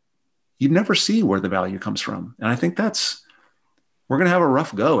 you'd never see where the value comes from. And I think we're going to have a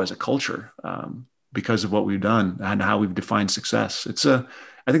rough go as a culture because of what we've done and how we've defined success.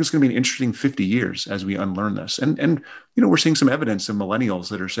 I think it's going to be an interesting 50 years as we unlearn this. And we're seeing some evidence of millennials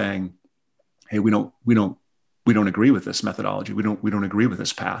that are saying, hey, we don't agree with this methodology. We don't agree with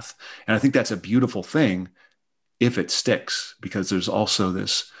this path. And I think that's a beautiful thing if it sticks, because there's also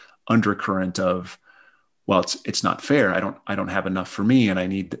this undercurrent of, well, it's not fair. I don't have enough for me, and I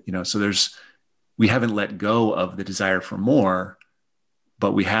need, so we haven't let go of the desire for more,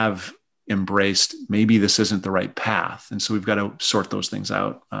 but we have embraced maybe this isn't the right path. And so we've got to sort those things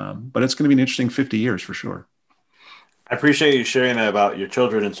out. But it's going to be an interesting 50 years for sure. I appreciate you sharing that about your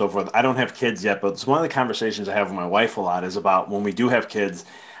children and so forth. I don't have kids yet, but it's one of the conversations I have with my wife a lot is about when we do have kids.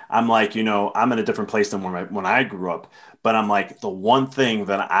 I'm like, I'm in a different place than when I grew up, but I'm like, the one thing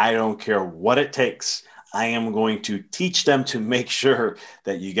that I don't care what it takes, I am going to teach them to make sure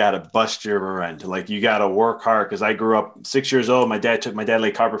that you got to bust your rear end. Like, you got to work hard. Cause I grew up 6 years old. My dad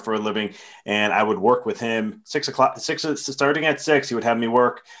laid carpet for a living, and I would work with him starting at 6, he would have me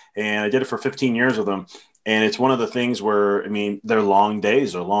work. And I did it for 15 years with him. And it's one of the things where, they're long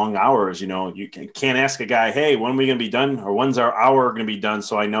days or long hours. You can't ask a guy, hey, when are we going to be done? Or when's our hour going to be done?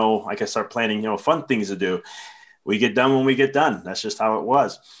 So I know I can start planning, fun things to do. We get done when we get done. That's just how it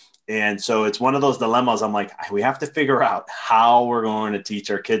was. And so it's one of those dilemmas. I'm like, we have to figure out how we're going to teach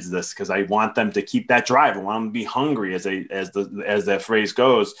our kids this, because I want them to keep that drive. I want them to be hungry, as that phrase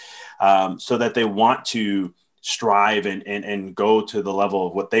goes, so that they want to strive and go to the level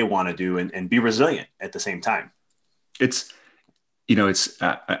of what they want to do and be resilient at the same time.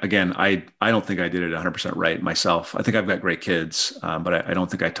 Again, I don't think I did it 100% right myself. I think I've got great kids, but I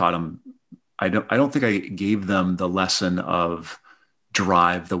don't think I taught them. I don't think I gave them the lesson of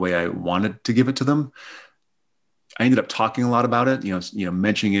drive the way I wanted to give it to them. I ended up talking a lot about it,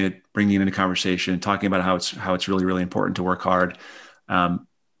 mentioning it, bringing it into conversation, talking about how it's really, really important to work hard. And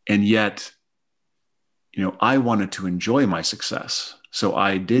yet, I wanted to enjoy my success. So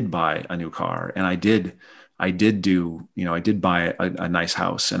I did buy a new car, and I did buy a nice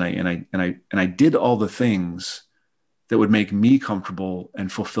house, and I did all the things that would make me comfortable and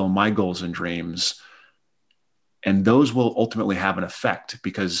fulfill my goals and dreams. And those will ultimately have an effect,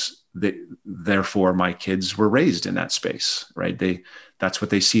 because therefore my kids were raised in that space, right? That's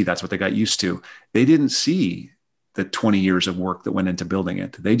what they see. That's what they got used to. They didn't see the 20 years of work that went into building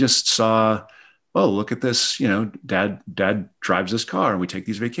it. They just saw, oh, look at this, dad drives this car and we take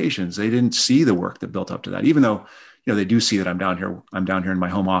these vacations. They didn't see the work that built up to that, even though, they do see that I'm down here in my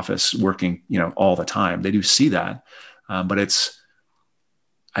home office working, all the time. They do see that. But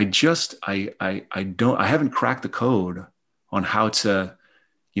I haven't cracked the code on how to,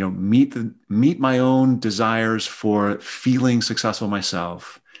 meet my own desires for feeling successful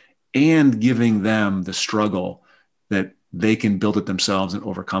myself and giving them the struggle that they can build it themselves and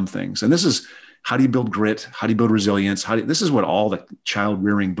overcome things. And this is, how do you build grit? How do you build resilience? This is what all the child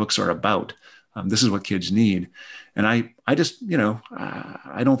rearing books are about. This is what kids need. And I just,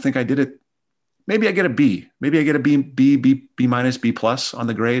 I don't think I did it. Maybe I get a B. Maybe I get a B minus, B plus on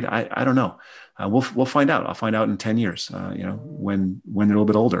the grade. I don't know. We'll find out. I'll find out in 10 years. When they're a little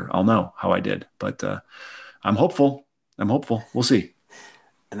bit older, I'll know how I did. But I'm hopeful. We'll see.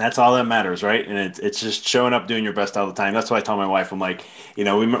 And that's all that matters, right? And it's just showing up, doing your best all the time. That's why I tell my wife, I'm like, we're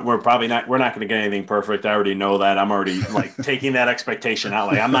not going to get anything perfect. I already know that. I'm already like taking that expectation out.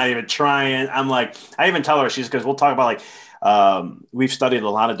 Like, I'm not even trying. I'm like, I even tell her, because we'll talk about like, we've studied a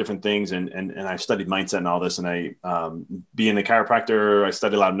lot of different things and I've studied mindset and all this. And being a chiropractor, I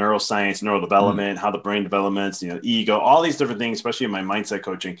studied a lot of neuroscience, neurodevelopment, how the brain developments, ego, all these different things, especially in my mindset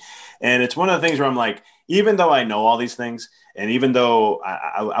coaching. And it's one of the things where I'm like, even though I know all these things, and even though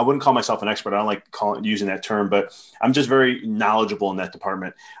I wouldn't call myself an expert, I don't like using that term, but I'm just very knowledgeable in that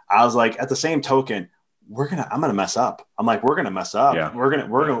department. I was like, at the same token, I'm going to mess up. I'm like, we're going to mess up. Yeah.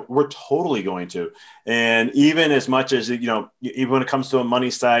 We're totally going to. And even as much as, even when it comes to a money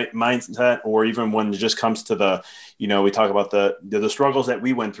side mindset, or even when it just comes to the, we talk about the struggles that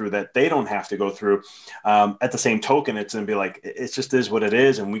we went through that they don't have to go through. At the same token, it's going to be like, it just is what it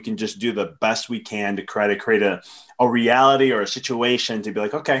is. And we can just do the best we can to try to create a reality or a situation to be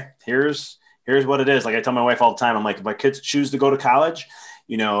like, okay, here's what it is. Like I tell my wife all the time, I'm like, if my kids choose to go to college,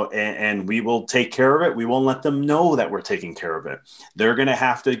 and we will take care of it. We won't let them know that we're taking care of it. They're going to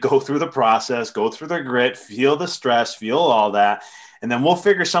have to go through the process, go through the grit, feel the stress, feel all that. And then we'll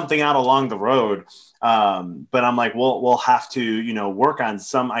figure something out along the road. But I'm like, we'll have to, work on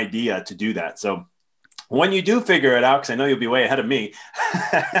some idea to do that. So when you do figure it out, because I know you'll be way ahead of me,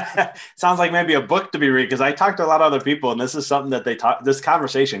 sounds like maybe a book to be read, because I talk to a lot of other people and this is something that this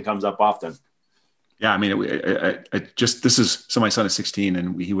conversation comes up often. Yeah, I mean, so my son is 16,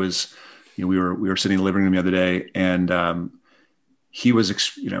 and he was, we were sitting in the living room the other day, and he was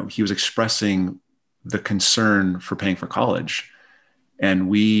expressing the concern for paying for college,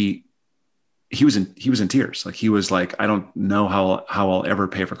 and he was in tears. Like, he was like, I don't know how I'll ever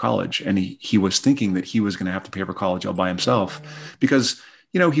pay for college, and he was thinking that he was going to have to pay for college all by himself, because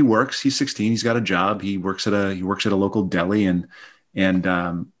he works. He's 16. He's got a job. He works at a local deli, and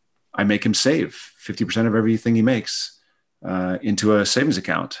I make him save 50% of everything he makes into a savings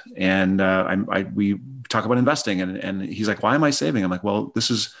account. And we talk about investing, and he's like, why am I saving? I'm like, well, this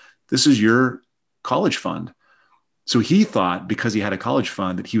is your college fund. So he thought, because he had a college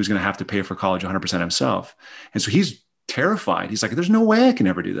fund, that he was going to have to pay for college 100% himself. And so he's terrified. He's like, there's no way I can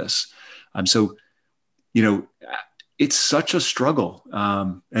ever do this. So, it's such a struggle.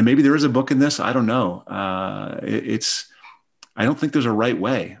 And maybe there is a book in this. I don't know. I don't think there's a right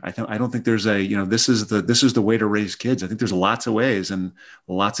way. I don't think there's this is the way to raise kids. I think there's lots of ways and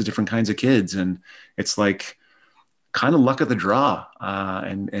lots of different kinds of kids. And it's like kind of luck of the draw,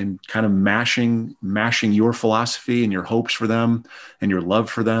 and kind of mashing your philosophy and your hopes for them and your love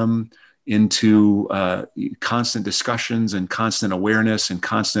for them into constant discussions and constant awareness and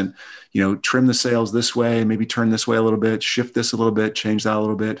constant, trim the sails this way, maybe turn this way a little bit, shift this a little bit, change that a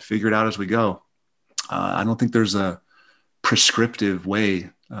little bit, figure it out as we go. I don't think there's a prescriptive way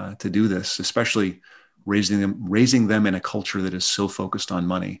to do this, especially raising them in a culture that is so focused on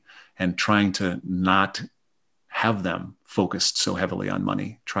money, and trying to not have them focused so heavily on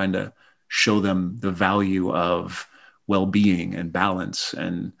money, trying to show them the value of well-being and balance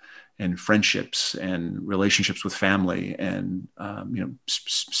and friendships and relationships with family and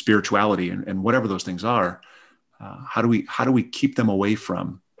spirituality and whatever those things are. How do we keep them away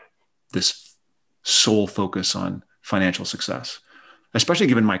from this sole focus on financial success, especially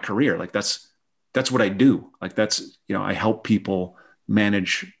given my career? Like that's what I do. Like I help people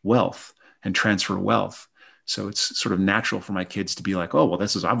manage wealth and transfer wealth. So it's sort of natural for my kids to be like, oh, well,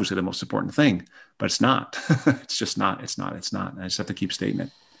 this is obviously the most important thing, but it's not. It's just not. It's not. And I just have to keep stating it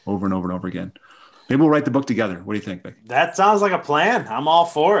over and over and over again. Maybe we'll write the book together. What do you think, Vic? That sounds like a plan. I'm all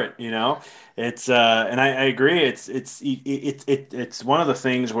for it. It's and I agree. It's one of the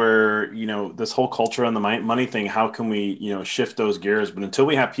things where, this whole culture on the money thing, how can we, shift those gears? But until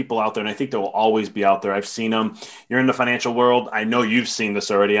we have people out there, and I think they will always be out there. I've seen them. You're in the financial world. I know you've seen this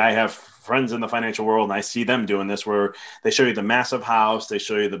already. I have friends in the financial world, and I see them doing this, where they show you the massive house, they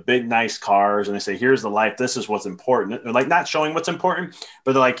show you the big, nice cars, and they say, here's the life. This is what's important. They're like not showing what's important,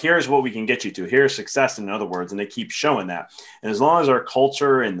 but they're like, here's what we can get you to. Here's success, in other words. And they keep showing that. And as long as our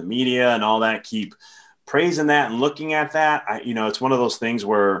culture and the media and all that keep praising that and looking at that, it's one of those things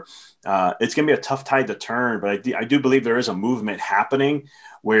where it's going to be a tough tide to turn. But I do believe there is a movement happening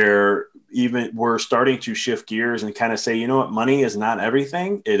where even we're starting to shift gears and kind of say, you know what, money is not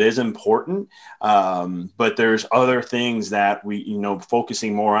everything. It is important. But there's other things that we,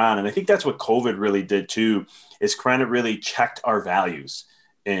 focusing more on. And I think that's what COVID really did too, is kind of really checked our values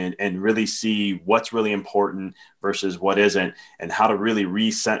and really see what's really important versus what isn't, and how to really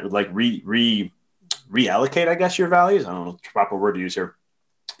reallocate, I guess, your values. I don't know the proper word to use here,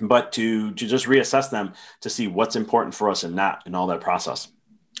 but to just reassess them to see what's important for us and not in all that process.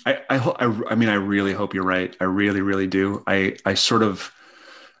 I mean, I really hope you're right. I really, really do. I sort of,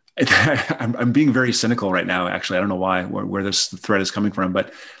 I'm being very cynical right now. Actually, I don't know where this thread is coming from,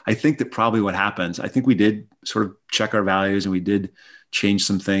 but I think that probably what happens, I think we did sort of check our values and we did change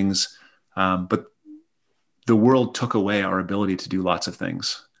some things. But the world took away our ability to do lots of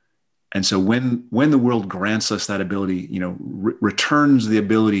things. And so when the world grants us that ability, returns the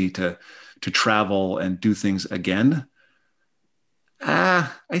ability to travel and do things again,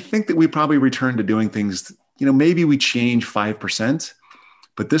 I think that we probably return to doing things, maybe we change 5%,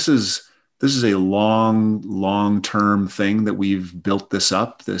 but this is a long-term thing that we've built this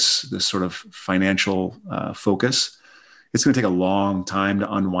up, this sort of financial focus. It's going to take a long time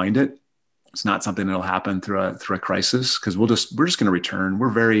to unwind it. It's not something that'll happen through a crisis, because we're just going to return. We're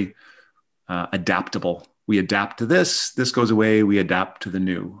very adaptable. We adapt to this goes away. We adapt to the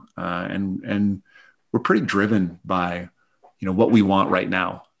new, and we're pretty driven by what we want right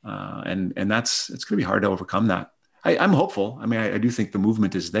now. And it's going to be hard to overcome that. I'm hopeful. I mean, I do think the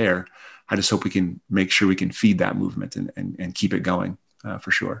movement is there. I just hope we can make sure we can feed that movement and keep it going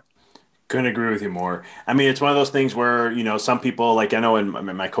for sure. Couldn't agree with you more. I mean, it's one of those things where, some people, like I know in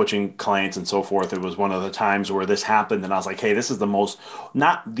my coaching clients and so forth, it was one of the times where this happened. And I was like, hey, this is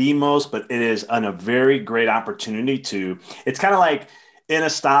not the most, but it is a very great opportunity it's kind of like in a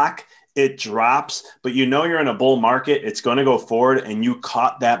stock, it drops, but you're in a bull market, it's going to go forward, and you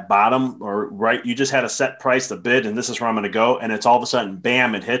caught that bottom, or right, you just had a set price to bid, and this is where I'm going to go, and it's all of a sudden,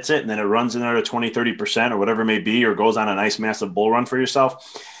 bam, it hits it, and then it runs another 20-30% or whatever it may be, or goes on a nice massive bull run for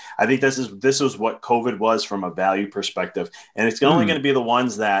yourself. I think this is what COVID was from a value perspective, and it's only going to be the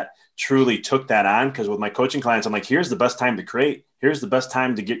ones that truly took that on, because with my coaching clients, I'm like, here's the best time to create, here's the best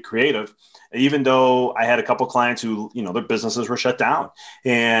time to get creative. Even though I had a couple clients who, their businesses were shut down,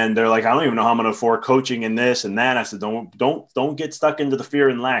 and they're like, I don't even know how I'm going to afford coaching and this and that. I said, don't get stuck into the fear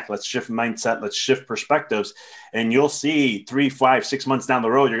and lack. Let's shift mindset. Let's shift perspectives. And you'll see 3, 5, 6 months down the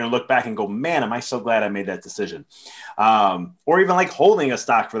road, you're going to look back and go, man, am I so glad I made that decision. Or even like holding a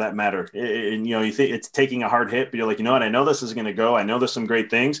stock for that matter. And, you think it's taking a hard hit, but you're like, you know what? I know this is going to go. I know there's some great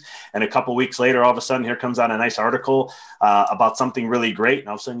things. And a couple of weeks later, all of a sudden, here comes out a nice article about something really great. And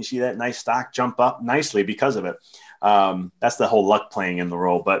all of a sudden you see that nice stock jump up nicely because of it. That's the whole luck playing in the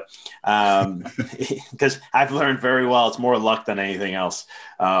role, but because I've learned very well, it's more luck than anything else.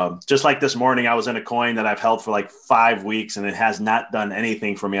 Just like this morning, I was in a coin that I've held for like 5 weeks and it has not done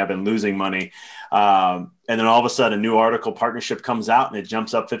anything for me. I've been losing money. And then all of a sudden a new article partnership comes out and it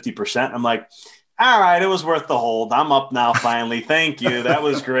jumps up 50%. I'm like, all right, it was worth the hold. I'm up now, finally. Thank you. That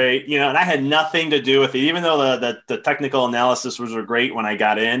was great. And I had nothing to do with it, even though the technical analysis was great when I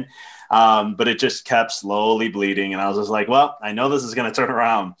got in. But it just kept slowly bleeding. And I was just like, well, I know this is going to turn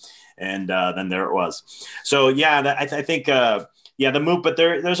around. And then there it was. So, yeah, I think, the move, but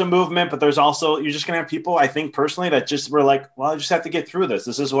there's a movement, but there's also, you're just going to have people, I think personally, that just were like, well, I just have to get through this.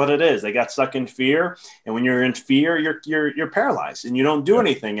 This is what it is. They got stuck in fear. And when you're in fear, you're paralyzed and you don't do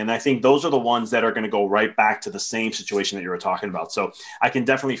anything. And I think those are the ones that are going to go right back to the same situation that you were talking about. So I can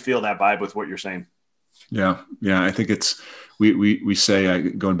definitely feel that vibe with what you're saying. Yeah. Yeah. I think it's, we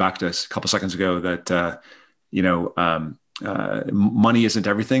say, going back to a couple seconds ago, that, money isn't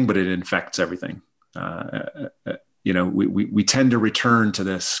everything, but it infects everything. We tend to return to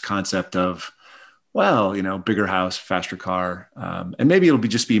this concept of, well, bigger house, faster car. And maybe it'll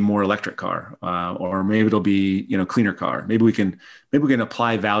just be more electric car, or maybe it'll be, cleaner car. Maybe we can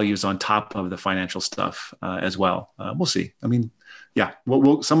apply values on top of the financial stuff as well. We'll see. I mean, yeah,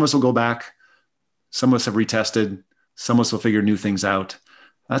 some of us will go back. Some of us have retested. Some of us will figure new things out.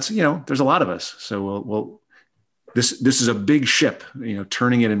 That's, there's a lot of us. So this is a big ship,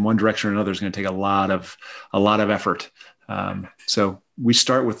 turning it in one direction or another is going to take a lot of effort. So we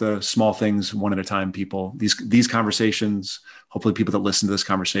start with the small things one at a time, people. These conversations, hopefully people that listen to this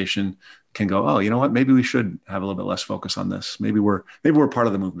conversation can go, oh, you know what? Maybe we should have a little bit less focus on this. Maybe we're part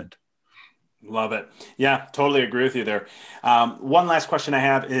of the movement. Love it. Yeah, totally agree with you there. One last question I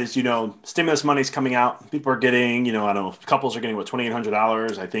have is, stimulus money's coming out. People are getting, I don't know, couples are getting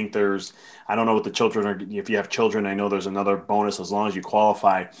 $2,800. I think I don't know what the children are. If you have children, I know there's another bonus as long as you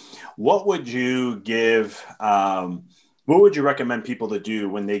qualify. What would you give, what would you recommend people to do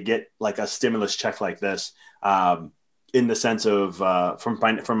when they get like a stimulus check like this, in the sense of,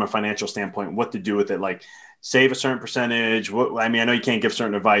 from a financial standpoint, what to do with it? Like, save a certain percentage. I know you can't give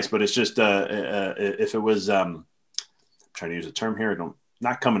certain advice, but it's just if it was, I'm trying to use a term here,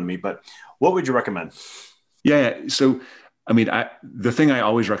 not coming to me, but what would you recommend? Yeah. So, the thing I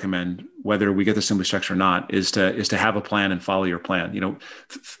always recommend, whether we get the stimulus checks or not, is to have a plan and follow your plan.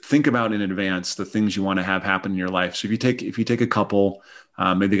 Think about in advance the things you want to have happen in your life. So if you take a couple,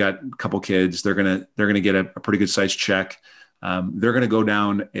 maybe they got a couple kids, they're gonna get a pretty good sized check. They're going to go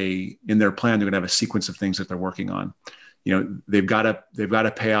down in their plan. They're going to have a sequence of things that they're working on. They've got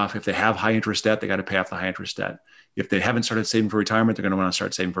to pay off. If they have high interest debt, they got to pay off the high interest debt. If they haven't started saving for retirement, they're going to want to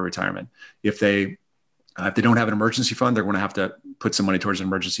start saving for retirement. If they don't have an emergency fund, they're going to have to put some money towards an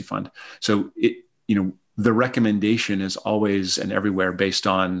emergency fund. So the recommendation is always and everywhere based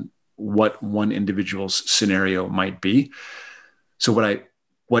on what one individual's scenario might be. So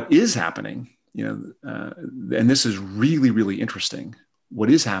what is happening, and this is really, really interesting.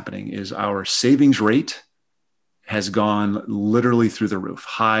 What is happening is our savings rate has gone literally through the roof,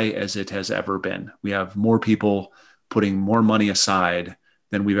 high as it has ever been. We have more people putting more money aside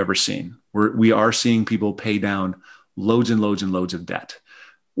than we've ever seen. We are seeing people pay down loads and loads and loads of debt.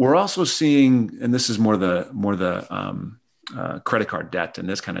 We're also seeing, and this is more the credit card debt and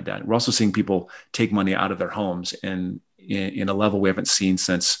this kind of debt. We're also seeing people take money out of their homes in a level we haven't seen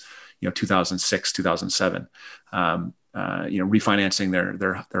since 2006, 2007,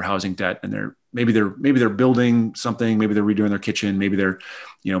 refinancing their housing debt, and maybe they're building something, maybe they're redoing their kitchen, maybe they're,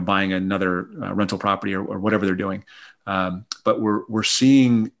 buying another rental property or whatever they're doing. But we're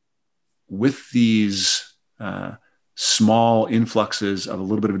seeing with these small influxes of a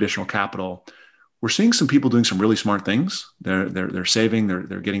little bit of additional capital, we're seeing some people doing some really smart things. They're saving,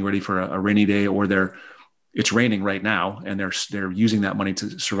 they're getting ready for a rainy day, or it's raining right now and they're using that money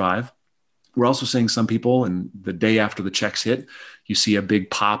to survive. We're also seeing some people, and the day after the checks hit, you see a big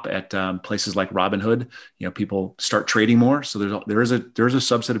pop at places like Robinhood. People start trading more. So there is a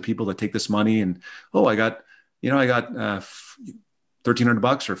subset of people that take this money and, I got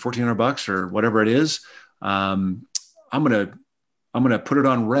 $1,300 or $1,400 or whatever it is. I'm gonna put it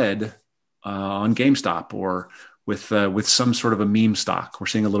on red on GameStop or with some sort of a meme stock. We're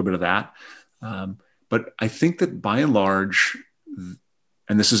seeing a little bit of that. But I think that by and large,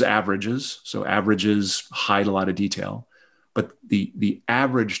 and this is averages, so averages hide a lot of detail, but the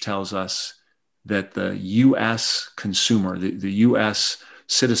average tells us that the U.S. consumer, the U.S.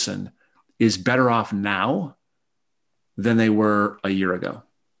 citizen, is better off now than they were a year ago,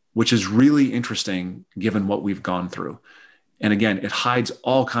 which is really interesting given what we've gone through. And again, it hides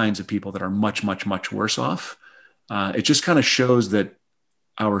all kinds of people that are much, much, much worse off. It just kind of shows that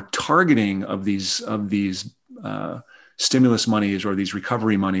our targeting of these stimulus monies or these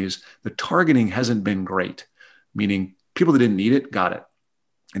recovery monies, the targeting hasn't been great. Meaning, people that didn't need it got it,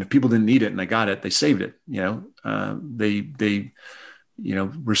 and if people didn't need it and they got it, they saved it. We're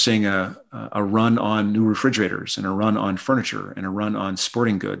seeing a run on new refrigerators and a run on furniture and a run on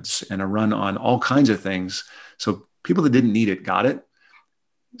sporting goods and a run on all kinds of things. So people that didn't need it got it.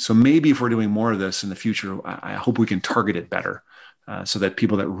 So maybe if we're doing more of this in the future, I hope we can target it better. So that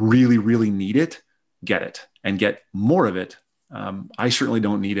people that really, really need it get it and get more of it. I certainly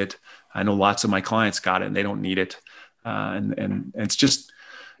don't need it. I know lots of my clients got it and they don't need it. And it's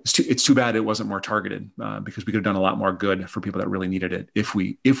too bad it wasn't more targeted because we could have done a lot more good for people that really needed it if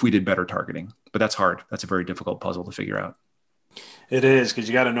we did better targeting. But that's hard. That's a very difficult puzzle to figure out. It is, because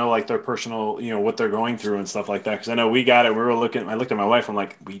you got to know like their personal, what they're going through and stuff like that. Because I know we got it. I looked at my wife. I'm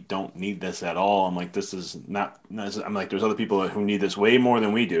like, we don't need this at all. I'm like, this is not. I'm like, there's other people who need this way more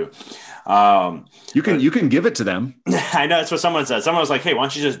than we do. You can give it to them. I know that's what someone said. Someone was like, hey, why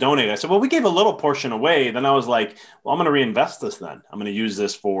don't you just donate? I said, well, we gave a little portion away. Then I was like, well, I'm going to reinvest this. Then I'm going to use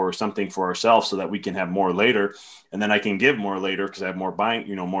this for something for ourselves so that we can have more later, and then I can give more later because I have more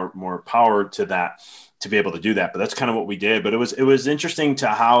buying, more power to that, to be able to do that. But that's kind of what we did. But it was interesting to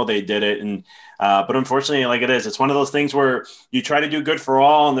how they did it. And, but unfortunately, like it's one of those things where you try to do good for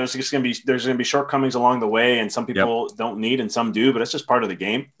all, and there's going to be shortcomings along the way. And some people don't need, and some do, but it's just part of the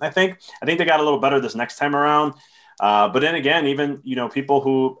game. I think they got a little better this next time around. But then again, even, people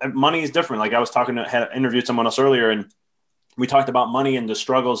who money is different. Like I was interviewed someone else earlier, and we talked about money and the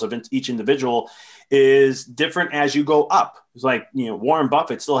struggles of each individual is different as you go up. It's like, Warren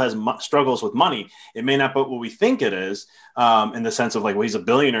Buffett still has struggles with money. It may not be what we think it is, in the sense of like, well, he's a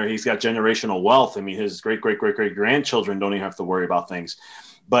billionaire. He's got generational wealth. I mean, his great grandchildren don't even have to worry about things.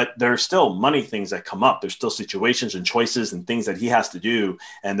 But there's still money things that come up. There's still situations and choices and things that he has to do.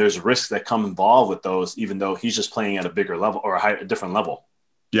 And there's risks that come involved with those, even though he's just playing at a bigger level or a different level.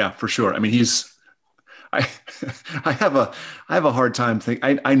 Yeah, for sure. I mean, I have a hard time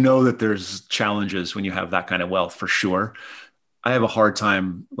thinking. I know that there's challenges when you have that kind of wealth, for sure. I have a hard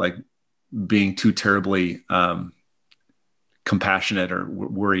time like being too terribly compassionate or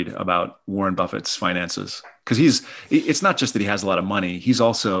worried about Warren Buffett's finances, because it's not just that he has a lot of money.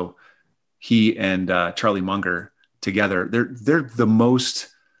 He and Charlie Munger together, they're the most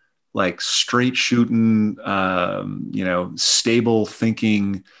like straight shooting, stable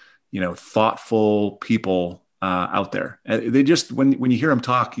thinking, thoughtful people out there. They just, when you hear them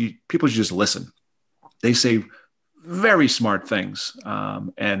talk, people should just listen. They say very smart things.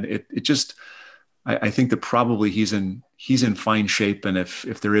 And it just, I think that probably he's in fine shape. And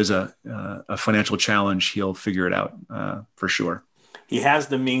if there is a financial challenge, he'll figure it out for sure. He has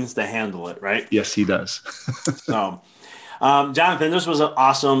the means to handle it, right? Yes, he does. So, Jonathan, this was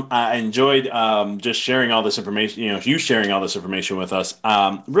awesome. I enjoyed just sharing all this information, you sharing all this information with us.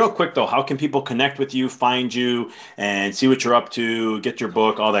 Real quick, though, how can people connect with you, find you, and see what you're up to, get your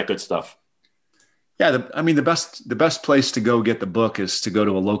book, all that good stuff? Yeah, the best place to go get the book is to go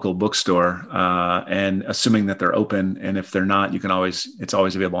to a local bookstore, and assuming that they're open. And if they're not, it's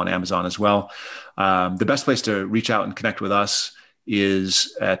always available on Amazon as well. The best place to reach out and connect with us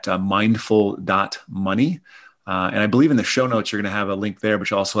is at mindful.money. And I believe in the show notes, you're going to have a link there, but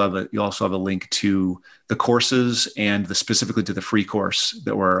you also have a link to the courses and specifically to the free course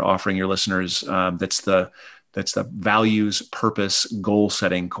that we're offering your listeners. That's the values, purpose, goal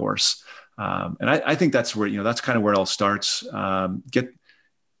setting course. And I think that's where, that's kind of where it all starts. Get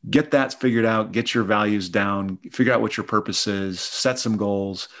that figured out, get your values down, figure out what your purpose is, set some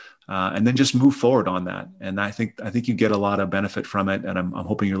goals, and then just move forward on that. And I think you get a lot of benefit from it. And I'm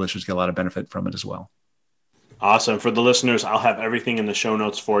hoping your listeners get a lot of benefit from it as well. Awesome. For the listeners, I'll have everything in the show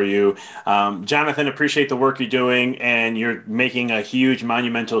notes for you. Jonathan, appreciate the work you're doing, and you're making a huge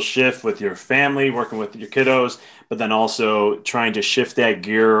monumental shift with your family, working with your kiddos, but then also trying to shift that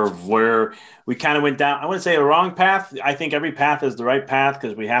gear of where we kind of went down. I wouldn't say a wrong path. I think every path is the right path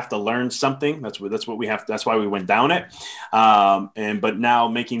because we have to learn something. That's what we have. That's why we went down it. But now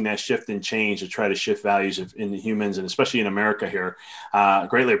making that shift and change to try to shift values in humans, and especially in America here.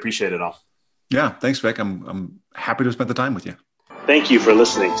 Greatly appreciate it all. Yeah, thanks, Vic. I'm happy to have spent the time with you. Thank you for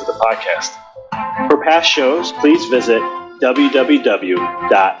listening to the podcast. For past shows, please visit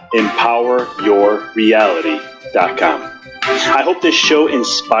www.empoweryourreality.com. I hope this show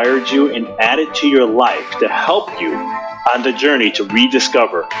inspired you and added to your life to help you on the journey to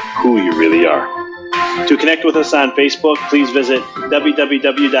rediscover who you really are. To connect with us on Facebook, please visit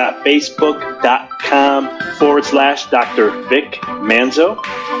www.facebook.com/Dr. Vic Manzo.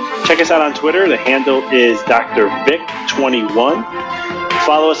 Check us out on Twitter. The handle is Dr. Vic21.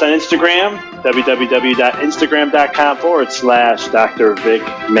 Follow us on Instagram, www.instagram.com/Dr. Vic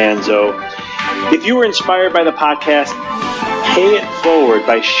Manzo. If you were inspired by the podcast, pay it forward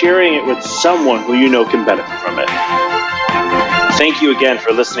by sharing it with someone who you know can benefit from it. Thank you again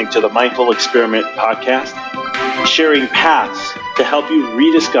for listening to the Mindful Experiment podcast, sharing paths to help you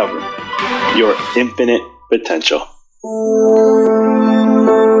rediscover your infinite potential.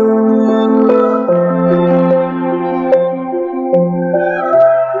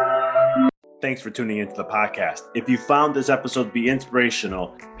 Thanks for tuning into the podcast. If you found this episode to be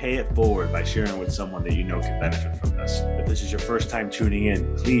inspirational, pay it forward by sharing with someone that you know can benefit from this. If this is your first time tuning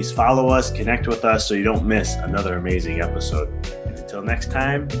in, please follow us, connect with us so you don't miss another amazing episode. And until next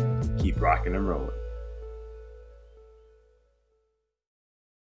time, keep rocking and rolling.